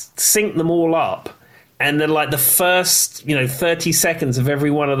synced them all up. And then like the first, 30 seconds of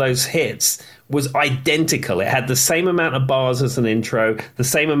every one of those hits was identical. It had the same amount of bars as an intro, the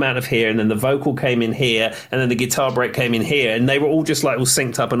same amount of here, and then the vocal came in here, and then the guitar break came in here, and they were all just like all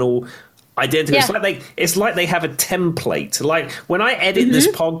synced up and all identical. Yeah. It's like they have a template. Like when I edit this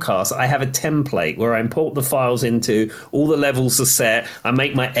podcast, I have a template where I import the files into, all the levels are set, I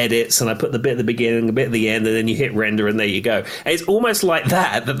make my edits, and I put the bit at the beginning, the bit at the end, and then you hit render, and there you go. And it's almost like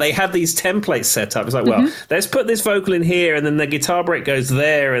that they have these templates set up. It's like, well, let's put this vocal in here, and then the guitar break goes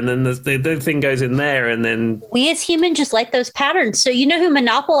there, and then the thing goes in there, and then... We as humans just like those patterns. So you know who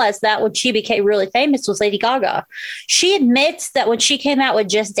monopolized that when she became really famous was Lady Gaga. She admits that when she came out with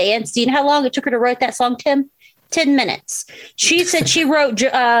Just Dance, do you know how long it took her to write that song, Tim? 10 minutes. She said she wrote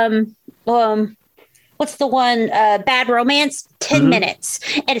what's the one, Bad Romance, 10 minutes.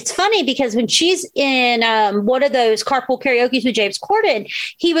 And it's funny because when she's in one of those carpool karaoke's with James Corden,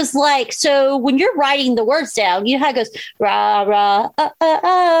 he was like, so when you're writing the words down, you know how it goes, rah, rah,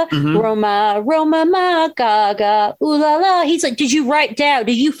 Roma, Roma, ma, gaga, ooh la la. He's like, did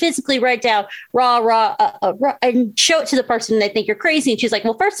you physically write down rah, rah, and show it to the person and they think you're crazy? And she's like,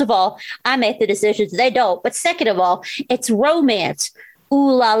 well, first of all, I make the decisions. They don't. But second of all, it's romance.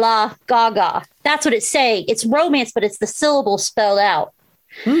 ooh la la gaga. That's what it's saying. It's romance, but it's the syllable spelled out.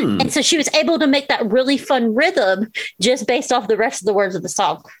 And so she was able to make that really fun rhythm just based off the rest of the words of the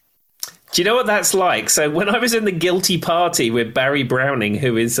song. Do you know what that's like? So when I was in the Guilty Party with Barry Browning,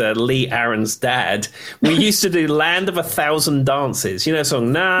 who is Lee Aaron's dad, we used to do Land of a Thousand Dances. You know,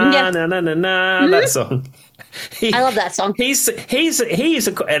 song na na na na na. That song. I love that song. He's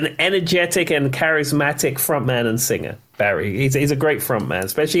an energetic and charismatic frontman and singer. Barry, he's a great frontman,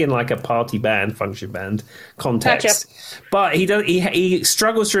 especially in like a party band, function band context. Gotcha. But he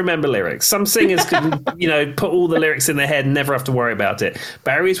struggles to remember lyrics. Some singers can put all the lyrics in their head and never have to worry about it.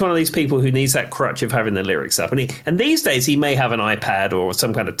 Barry's one of these people who needs that crutch of having the lyrics up. And these days he may have an iPad or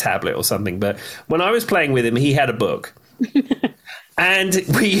some kind of tablet or something. But when I was playing with him, he had a book. And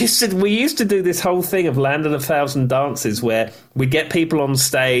we used to do this whole thing of Land of a Thousand Dances where we get people on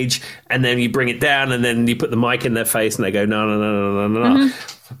stage and then you bring it down and then you put the mic in their face and they go, no, no, no, no, no, no.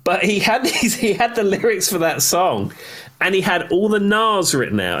 Mm-hmm. But he had the lyrics for that song and he had all the nahs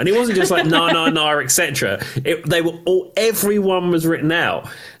written out. And it wasn't just like nah, nah, nah, etc. Everyone was written out.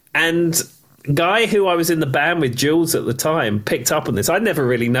 And guy who I was in the band with, Jules, at the time, picked up on this. I'd never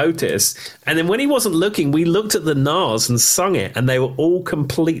really noticed. And then when he wasn't looking, we looked at the nahs and sung it, and they were all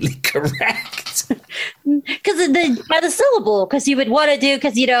completely correct. Because by the syllable, because you would want to do,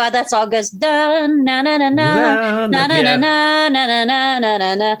 because that song goes da na na na na na na na na na na na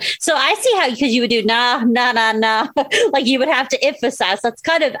na na. So I see how, because you would do na na na na, like you would have to emphasize. That's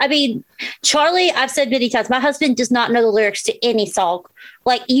kind of, Charlie, I've said many times, my husband does not know the lyrics to any song.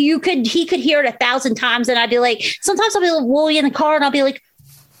 Like he could hear it 1,000 times, and I'd be like, sometimes I'll be like, Wooly in the car, and I'll be like,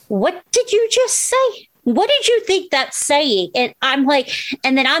 what did you just say? What did you think that's saying? And I'm like,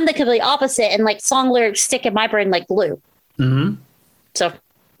 and then I'm the complete opposite, and like song lyrics stick in my brain like glue. Mm-hmm. So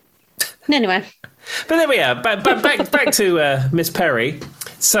anyway, but there we are. Back to Miss Perry.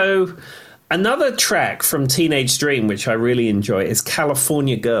 So another track from Teenage Dream, which I really enjoy, is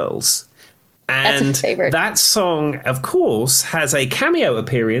California Girls. And that song, of course, has a cameo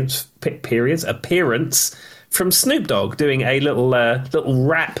appearance from Snoop Dogg doing a little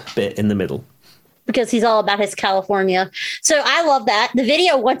rap bit in the middle. Because he's all about his California. So I love that. The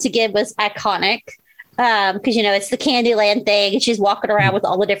video, once again, was iconic. Because, it's the Candyland thing. And she's walking around with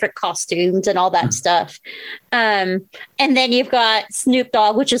all the different costumes and all that stuff. And then you've got Snoop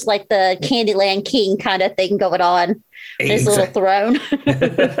Dogg, which is like the Candyland king kind of thing going on. His little throne.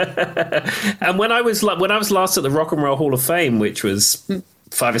 And when I was last at the Rock and Roll Hall of Fame, which was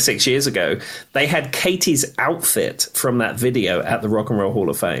 5 or 6 years ago, they had Katie's outfit from that video at the Rock and Roll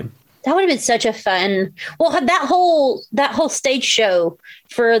Hall of Fame. That would have been such a fun. Well, that whole stage show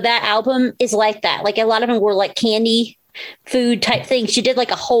for that album is like that. Like a lot of them were like candy food type things. She did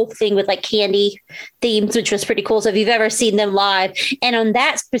like a whole thing with like candy themes, which was pretty cool. So if you've ever seen them live, and on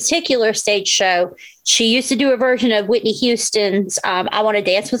that particular stage show, she used to do a version of Whitney Houston's "I Want to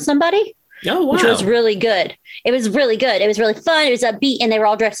Dance with Somebody." Oh, wow. Which was really good. It was really good. It was really fun. It was upbeat, and they were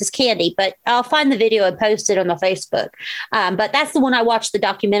all dressed as Candy. But I'll find the video and post it on the Facebook. But that's the one I watched the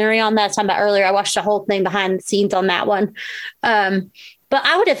documentary on. That I was talking about earlier. I watched the whole thing behind the scenes on that one. But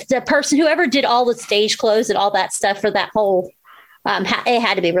I would have, the person, whoever did all the stage clothes and all that stuff for that whole, it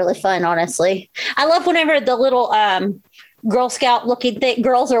had to be really fun, honestly. I love whenever the little Girl Scout looking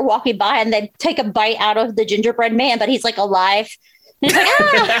girls are walking by and they take a bite out of the gingerbread man, but he's like alive. And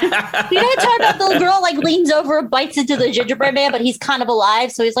it's like, you know, talking about the little girl like leans over and bites into the gingerbread man, but he's kind of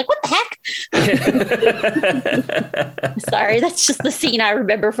alive. So he's like, what the heck? Sorry, that's just the scene I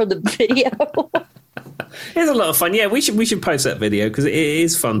remember from the video. It's a lot of fun. Yeah, we should post that video because it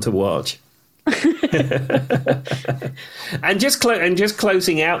is fun to watch. and just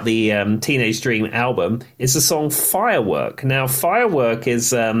closing out the Teenage Dream album is the song Firework. Now, Firework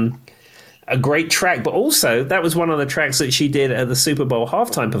is a great track, but also that was one of the tracks that she did at the Super Bowl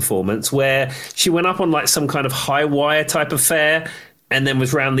halftime performance where she went up on like some kind of high wire type affair and then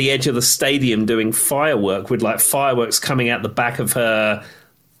was round the edge of the stadium doing firework with like fireworks coming out the back of her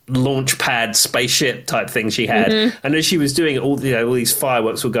launch pad spaceship type thing she had. Mm-hmm. And as she was doing it, all these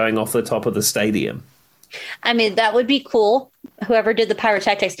fireworks were going off the top of the stadium. I mean, that would be cool, whoever did the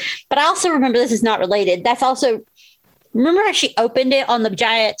pyrotechnics. But I also remember, this is not related, that's also, remember how she opened it on the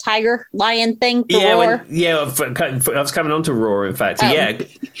giant tiger lion thing for Roar? I was coming on to Roar, in fact. Yeah.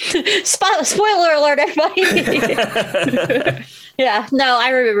 Spoiler alert, everybody. Yeah, no, I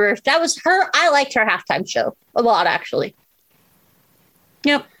remember. That was her. I liked her halftime show a lot, actually.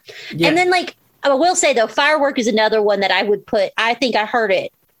 Yep. Yeah. And then, like, I will say, though, Firework is another one that I would put. I think I heard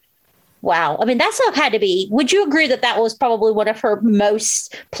it. Wow. I mean, that song had to be. Would you agree that that was probably one of her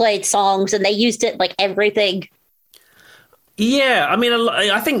most played songs and they used it like everything? Yeah, I mean,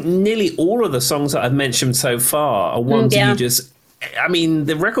 I think nearly all of the songs that I've mentioned so far are ones that you just... I mean,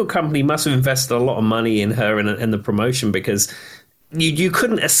 the record company must have invested a lot of money in her and the promotion, because you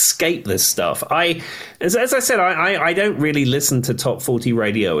couldn't escape this stuff. As I said, I don't really listen to top 40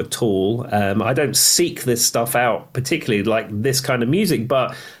 radio at all. I don't seek this stuff out, particularly like this kind of music.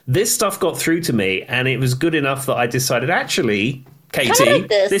 But this stuff got through to me, and it was good enough that I decided, actually, Katie, like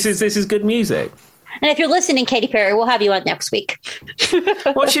this is good music. And if you're listening, Katy Perry, we'll have you on next week.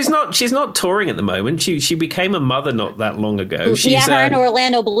 Well, she's not touring at the moment. She became a mother not that long ago. Her and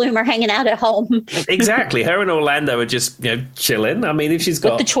Orlando Bloom are hanging out at home. Exactly. Her and Orlando are just chilling. I mean, if she's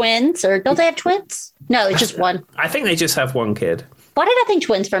got... With the twins, or don't they have twins? No, it's just one. I think they just have one kid. Why did I think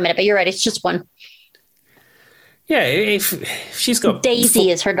twins for a minute? But you're right, it's just one. Yeah, if she's got...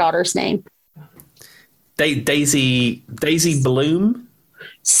 Daisy is her daughter's name. Daisy Bloom?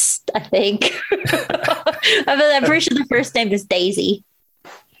 I think. I'm pretty sure the first name is Daisy.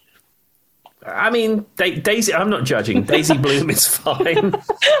 I mean, Daisy, I'm not judging. Daisy Bloom is fine.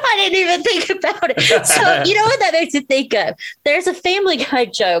 I didn't even think about it. So, you know what that makes me think of? There's a Family Guy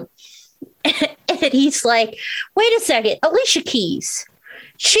joke, and he's like, wait a second, Alicia Keys,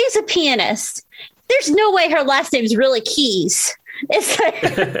 she's a pianist. There's no way her last name's really Keys. It's like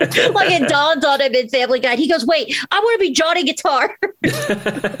it dawned on him in Family Guy. He goes, wait, I want to be Johnny Guitar.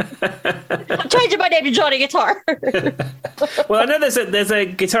 I'm changing my name to Johnny Guitar. Well, I know there's a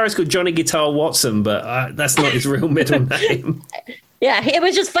guitarist called Johnny Guitar Watson, but that's not his real middle name. Yeah, it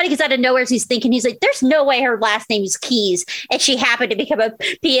was just funny because out of nowhere he's thinking, he's like, there's no way her last name is Keys, and she happened to become a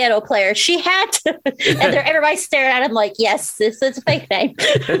piano player. She had to. And everybody's staring at him like, yes, this is a fake name.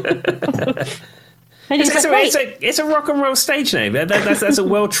 It's a rock and roll stage name. That's a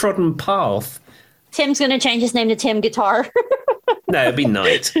well-trodden path. Tim's going to change his name to Tim Guitar. No, it'd be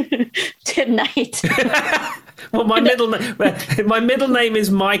Knight. Tim Knight. Well, my middle name is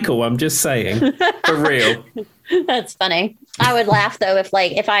Michael. I'm just saying, for real. That's funny. I would laugh though if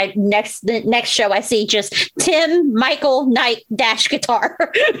the next show I see just Tim Michael Knight - guitar.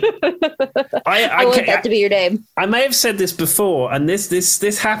 I want that to be your name. I may have said this before, and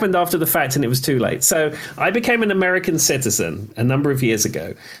this happened after the fact, and it was too late. So I became an American citizen a number of years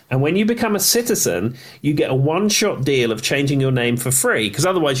ago, and when you become a citizen, you get a one-shot deal of changing your name for free, because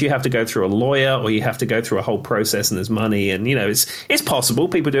otherwise you have to go through a lawyer or you have to go through a whole process, and there's money, and it's possible.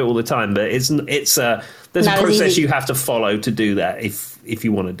 People do it all the time, but there's a process you have to follow to do that if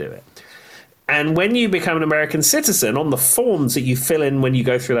you want to do it. And when you become an American citizen, on the forms that you fill in when you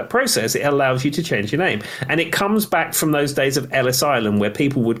go through that process, it allows you to change your name. And it comes back from those days of Ellis Island, where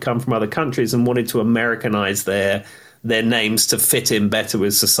people would come from other countries and wanted to Americanize their names to fit in better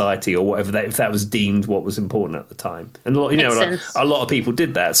with society or whatever, if that was deemed what was important at the time. And a lot of people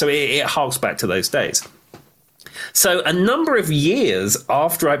did that. So it harks back to those days. So a number of years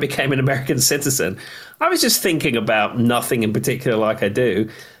after I became an American citizen, I was just thinking about nothing in particular like I do.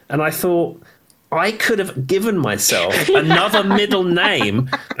 And I thought I could have given myself another middle name,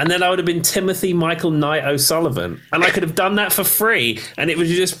 and then I would have been Timothy Michael Knight O'Sullivan. And I could have done that for free. And it would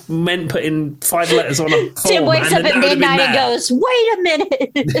have just meant putting 5 letters on a form. Tim wakes up at midnight and goes, wait a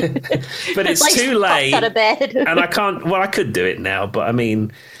minute. But it's too late. Out of bed. And I can't, well, I could do it now, but I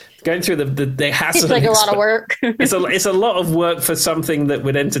mean... Going through the hassle. It's like a lot of work. It's a lot of work for something that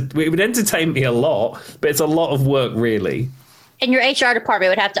would entertain me a lot, but it's a lot of work, really. And your HR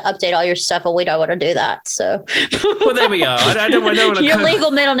department would have to update all your stuff, and we don't want to do that. So, well, there we are. I don't want to. Your legal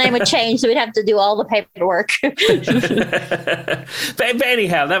middle name would change, so we'd have to do all the paperwork. but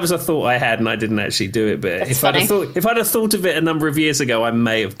anyhow, that was a thought I had, and I didn't actually do it. But if I'd have thought of it a number of years ago, I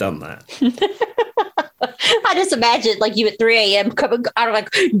may have done that. I just imagine you at 3 a.m. coming out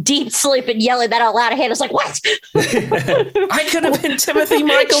of deep sleep and yelling that out loud. Hannah's like, what? I could have been Timothy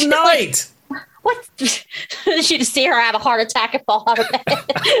Michael Knight. What? She just see her have a heart attack and fall out of bed.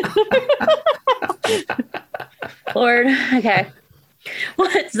 Lord, okay.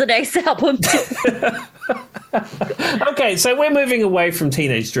 What's the next album? Okay, so we're moving away from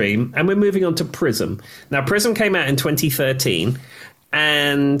Teenage Dream and we're moving on to Prism. Now, Prism came out in 2013.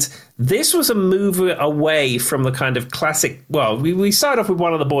 And this was a move away from the kind of classic... Well, we started off with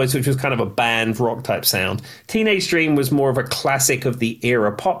One of the Boys, which was kind of a band rock type sound. Teenage Dream was more of a classic of the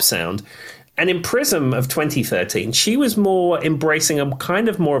era pop sound. And in Prism of 2013, she was more embracing a kind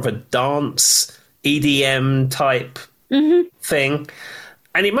of more of a dance EDM type thing.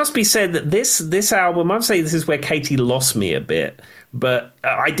 And it must be said that this album, I'd say this is where Katie lost me a bit. But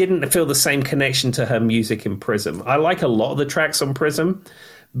I didn't feel the same connection to her music in Prism. I like a lot of the tracks on Prism,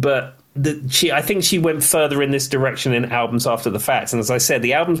 but I think she went further in this direction in albums after the fact. And as I said,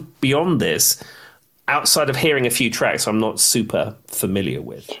 the albums beyond this outside of hearing a few tracks, I'm not super familiar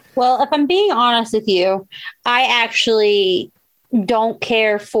with. Well, if I'm being honest with you, I actually don't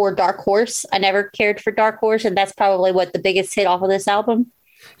care for Dark Horse. I never cared for Dark Horse, and that's probably what the biggest hit off of this album.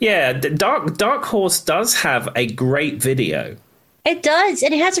 Yeah, Dark Horse does have a great video. It does,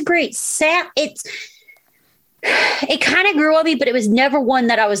 and it has a great sound. It kind of grew on me, but it was never one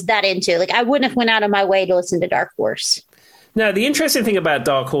that I was that into. Like, I wouldn't have went out of my way to listen to Dark Horse. No, the interesting thing about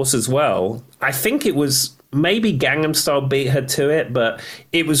Dark Horse as well, I think it was maybe Gangnam Style beat her to it, but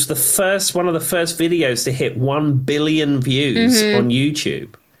it was one of the first videos to hit 1 billion views on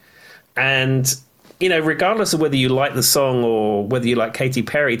YouTube. And, you know, regardless of whether you like the song or whether you like Katy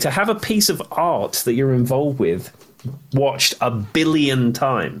Perry, to have a piece of art that you're involved with watched 1 billion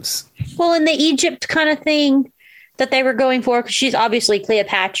times. Well, in the Egypt kind of thing that they were going for, because she's obviously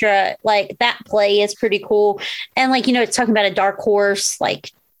Cleopatra, like that play is pretty cool. And like, you know, it's talking about a dark horse,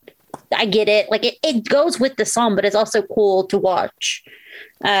 like I get it. Like it goes with the song, but it's also cool to watch.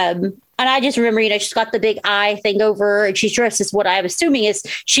 And I just remember, you know, she's got the big eye thing over her, and she's dressed as what I'm assuming is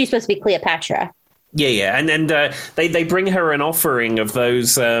she's supposed to be Cleopatra. Yeah. And they bring her an offering of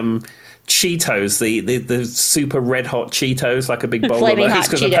those Cheetos, the super red hot Cheetos, like a big bowl of those,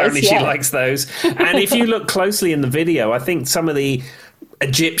 because apparently she likes those. And if you look closely in the video, I think some of the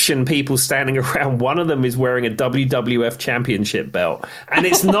Egyptian people standing around, one of them is wearing a WWF championship belt, and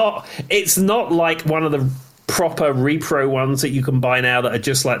it's not like one of the proper repro ones that you can buy now that are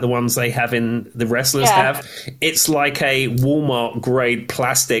just like the ones they have in the wrestlers have. It's like a Walmart grade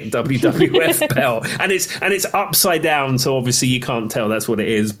plastic WWF belt, and it's upside down, so obviously you can't tell that's what it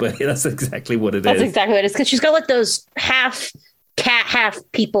is, but that's exactly what it is. That's exactly what it is, because she's got like those half cat, half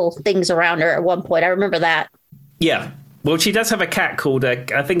people things around her at one point. I remember that. Yeah. Well, she does have a cat called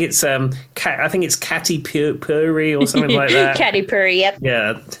I think it's Catty Puri or something like that. Catty Puri, yep.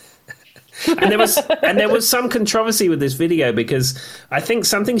 Yeah. And there was some controversy with this video because I think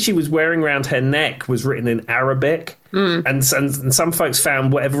something she was wearing around her neck was written in Arabic, and some folks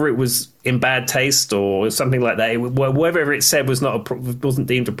found whatever it was in bad taste or something like that. Whatever it said wasn't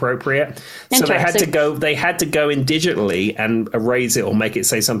deemed appropriate, so they had to go in digitally and erase it or make it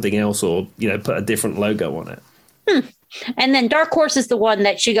say something else, or put a different logo on it. And then Dark Horse is the one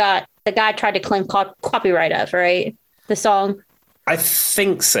that the guy tried to claim copyright of, right? The song. I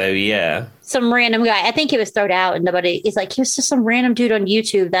think so, yeah. Some random guy. I think it was thrown out, and nobody is like, here's just some random dude on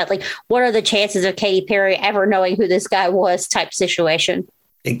YouTube that, like, what are the chances of Katy Perry ever knowing who this guy was type situation.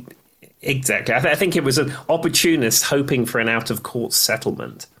 Exactly. I think it was an opportunist hoping for an out-of-court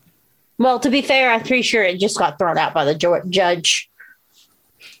settlement. Well, to be fair, I'm pretty sure it just got thrown out by the judge.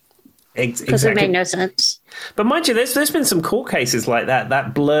 Because it made no sense. But mind you, there's been some court cases like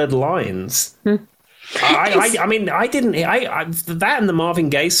that blurred lines. I mean, that and the Marvin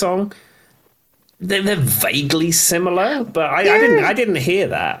Gaye song, they're vaguely similar, but I didn't hear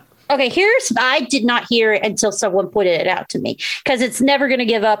that. Okay, I did not hear it until someone pointed it out to me, because it's Never Gonna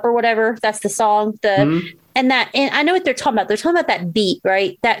Give Up or whatever. That's the song. And I know what they're talking about. They're talking about that beat,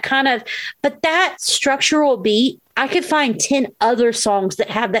 right? That kind of, but that structural beat, I could find 10 other songs that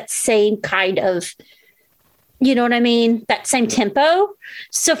have that same kind of, you know what I mean? That same tempo.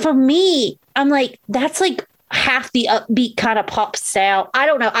 So for me, I'm like, that's like half the upbeat kind of pop sound. I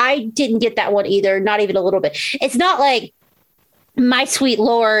don't know. I didn't get that one either. Not even a little bit. It's not like My Sweet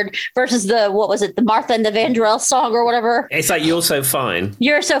Lord versus the Martha and the Vandrell song or whatever. It's like You're So Fine.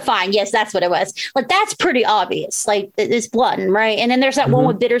 You're So Fine. Yes, that's what it was. Like, that's pretty obvious. Like, it's one, right? And then there's that one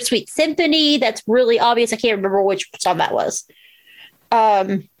with Bittersweet Symphony. That's really obvious. I can't remember which song that was.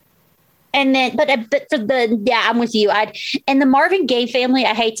 And then, but for I'm with you. And the Marvin Gaye family,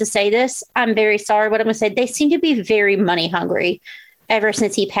 I hate to say this, I'm very sorry what I'm going to say. They seem to be very money hungry ever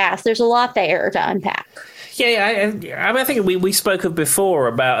since he passed. There's a lot there to unpack. Yeah, I think we spoke of before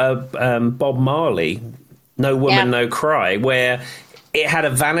about Bob Marley, No Woman, No Cry, where it had a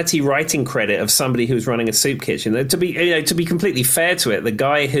vanity writing credit of somebody who was running a soup kitchen. To be completely fair to it, the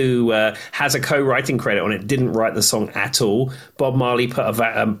guy who has a co-writing credit on it didn't write the song at all. Bob Marley put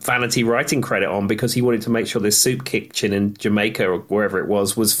a vanity writing credit on because he wanted to make sure this soup kitchen in Jamaica or wherever it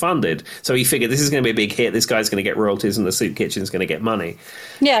was funded. So he figured, this is going to be a big hit. This guy's going to get royalties and the soup kitchen's going to get money.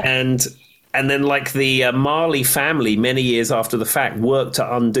 Yeah. And then, like, the Marley family, many years after the fact, worked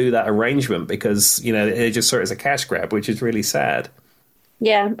to undo that arrangement because, they just saw it as a cash grab, which is really sad.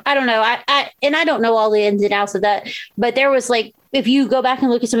 Yeah, I don't know. I don't know all the ins and outs of that, but there was, like, if you go back and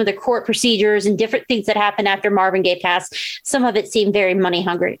look at some of the court procedures and different things that happened after Marvin Gaye passed, some of it seemed very money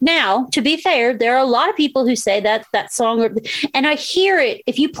hungry. Now, to be fair, there are a lot of people who say that song, and I hear it.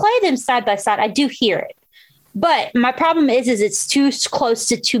 If you play them side by side, I do hear it. But my problem is it's too close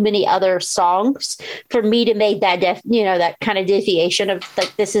to too many other songs for me to make that that kind of deviation of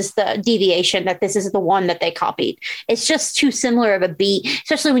like this is the deviation that this is the one that they copied. It's just too similar of a beat,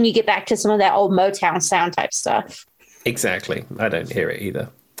 especially when you get back to some of that old Motown sound type stuff. Exactly. I don't hear it either.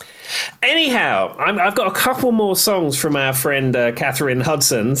 Anyhow, I've got a couple more songs from our friend Catherine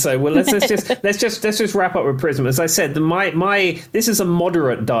Hudson. So let's just wrap up with Prism. As I said, this is a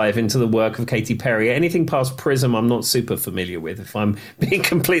moderate dive into the work of Katy Perry. Anything past Prism, I'm not super familiar with, if I'm being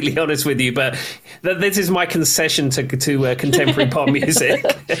completely honest with you. But this is my concession to contemporary pop music.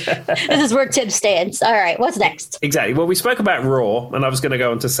 This is where Tim stands. All right, what's next? Exactly. Well, we spoke about Raw, and I was going to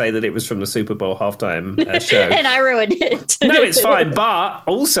go on to say that it was from the Super Bowl halftime show, and I ruined it. No, it's fine. But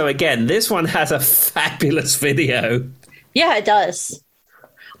also, again, this one has a fabulous video. Yeah, it does.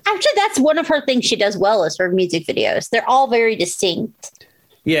 Actually, that's one of her things she does well is her music videos. They're all very distinct.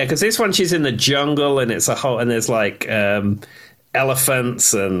 Yeah, because this one she's in the jungle and it's and there's like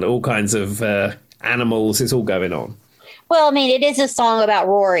elephants and all kinds of animals. It's all going on. Well, I mean, it is a song about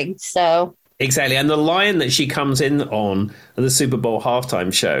roaring, so. Exactly. And the lion that she comes in on the Super Bowl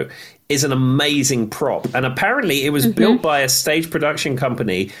halftime show is an amazing prop. And apparently it was built by a stage production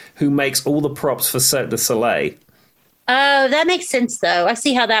company who makes all the props for Cirque du Soleil. Oh, that makes sense, though. I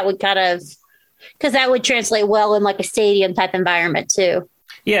see how that would because that would translate well in like a stadium type environment, too.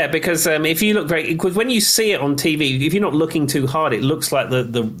 Yeah, because if you look because when you see it on TV, if you're not looking too hard, it looks like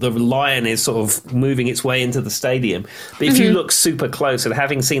the lion is sort of moving its way into the stadium. But if you look super close, and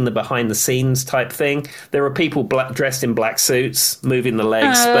having seen the behind the scenes type thing, there are people dressed in black suits moving the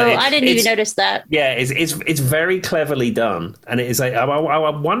legs. Oh, but I didn't even notice that. Yeah, it's very cleverly done, and it is. I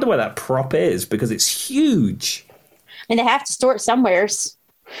wonder where that prop is because it's huge. And they have to store it somewheres.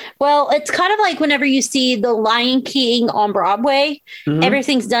 Well, it's kind of like whenever you see The Lion King on Broadway,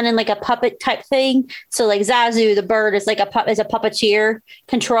 everything's done in like a puppet type thing. So like Zazu, the bird, is like a puppeteer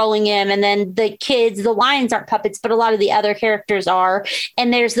controlling him. And then the lions aren't puppets, but a lot of the other characters are.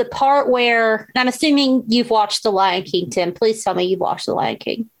 And there's the part where, I'm assuming you've watched The Lion King, Tim. Please tell me you've watched The Lion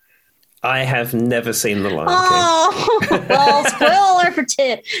King. I have never seen The Lion King. Well, spoiler for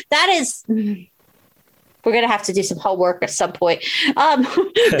Tim. That is... We're going to have to do some homework at some point.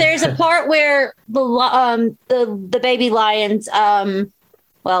 There's a part where the baby lion's,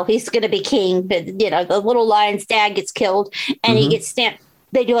 he's going to be king, but, the little lion's dad gets killed and he gets stamped.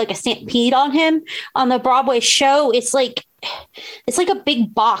 They do like a stampede on him on the Broadway show. It's like a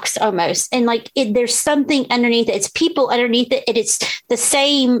big box almost. And like there's something underneath it. It's people underneath it. And it's the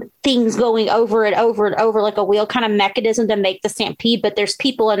same things going over and over and over like a wheel kind of mechanism to make the stampede. But there's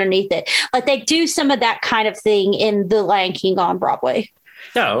people underneath it. Like they do some of that kind of thing in The Lion King on Broadway.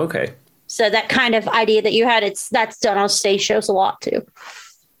 Oh, okay. So that kind of idea that you had, that's done on stage shows a lot too.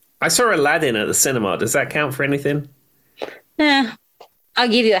 I saw Aladdin at the cinema. Does that count for anything? Yeah. I'll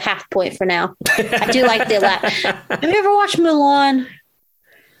give you a half point for now. I do like the Aladdin. Have you ever watched Mulan?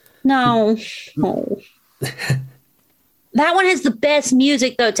 No. That one has the best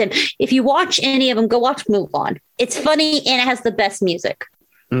music, though, Tim. If you watch any of them, go watch Mulan. It's funny and it has the best music.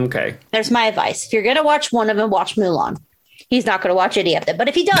 Okay. There's my advice. If you're going to watch one of them, watch Mulan. He's not going to watch any of them. But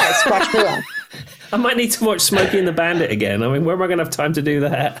if he does, watch Mulan. I might need to watch Smokey and the Bandit again. I mean, where am I going to have time to do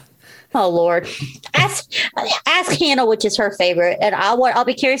that? Oh, Lord. Ask Hannah which is her favorite, and I'll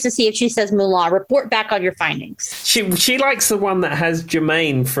be curious to see if she says Mulan. Report back on your findings. She likes the one that has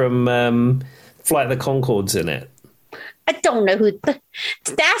Jermaine from Flight of the Conchords in it. I don't know who...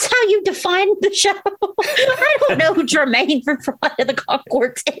 That's how you define the show? I don't know who Jermaine from Flight of the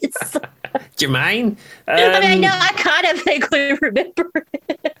Conchords is. Jermaine? I mean, I know, I kind of vaguely remember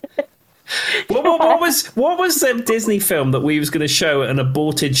it. What was the Disney film that we was going to show at an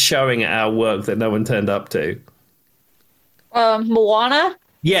aborted showing at our work that no one turned up to? Moana?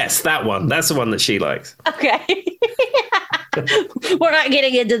 Yes, that one. That's the one that she likes. Okay. We're not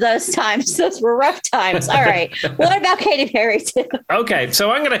getting into those times. Those were rough times. All right. What about Katy Perry too? Okay,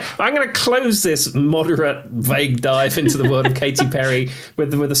 so I'm gonna close this moderate, vague dive into the world of Katy Perry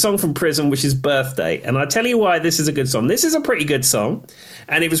with a song from Prism, which is Birthday. And I'll tell you why this is a good song. This is a pretty good song,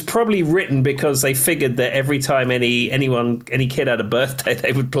 and it was probably written because they figured that every time any kid had a birthday,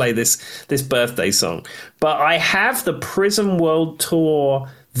 they would play this birthday song. But I have the Prism World Tour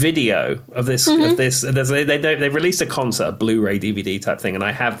video of this. They released a concert, Blu-ray DVD type thing, and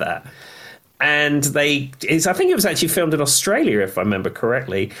I have that. And I think it was actually filmed in Australia, if I remember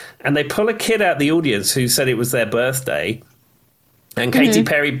correctly. And they pull a kid out the audience who said it was their birthday, And Katy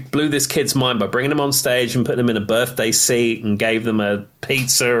Perry blew this kid's mind by bringing them on stage and putting them in a birthday seat and gave them a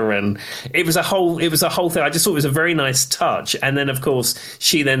pizza, and it was a whole thing. I just thought it was a very nice touch. And then, of course,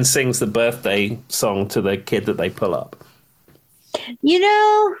 she then sings the birthday song to the kid that they pull up. You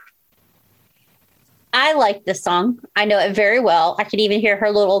know, I like this song. I know it very well. I can even hear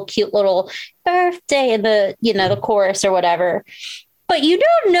her cute little birthday in the, the chorus or whatever. But you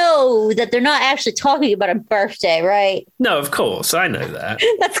don't know that they're not actually talking about a birthday, right? No, of course. I know that.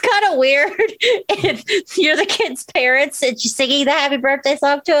 That's kind of weird if you're the kid's parents and you're singing the happy birthday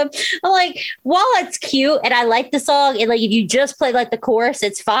song to him. I'm like, while it's cute and I like the song, and like if you just play like the chorus,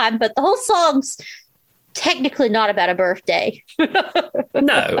 it's fine. But the whole song's technically not about a birthday.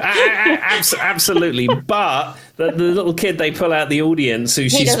 No, absolutely. But the little kid they pull out the audience who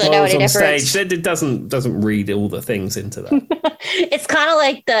she spoils on stage, it doesn't read all the things into that. It's kind of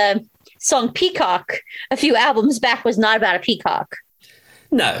like the song Peacock a few albums back was not about a peacock.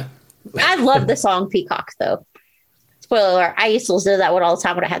 No. I love the song Peacock, though. Spoiler alert, I used to listen to that one all the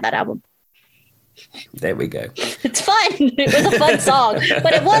time when I had that album. There we go. It's fun. It was a fun song,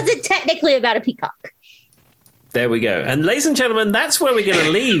 but it wasn't technically about a peacock. There we go. And ladies and gentlemen, that's where we're going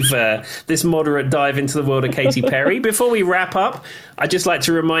to leave this moderate dive into the world of Katy Perry. Before we wrap up, I'd just like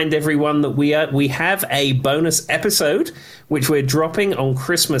to remind everyone that we have a bonus episode, which we're dropping on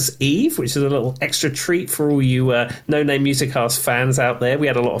Christmas Eve, which is a little extra treat for all you No Name Music Cast fans out there. We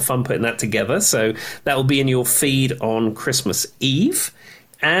had a lot of fun putting that together. So that will be in your feed on Christmas Eve.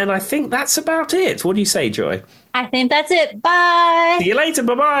 And I think that's about it. What do you say, Joy? I think that's it. Bye. See you later.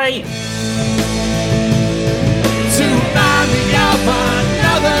 Bye-bye.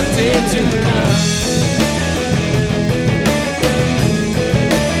 Another day to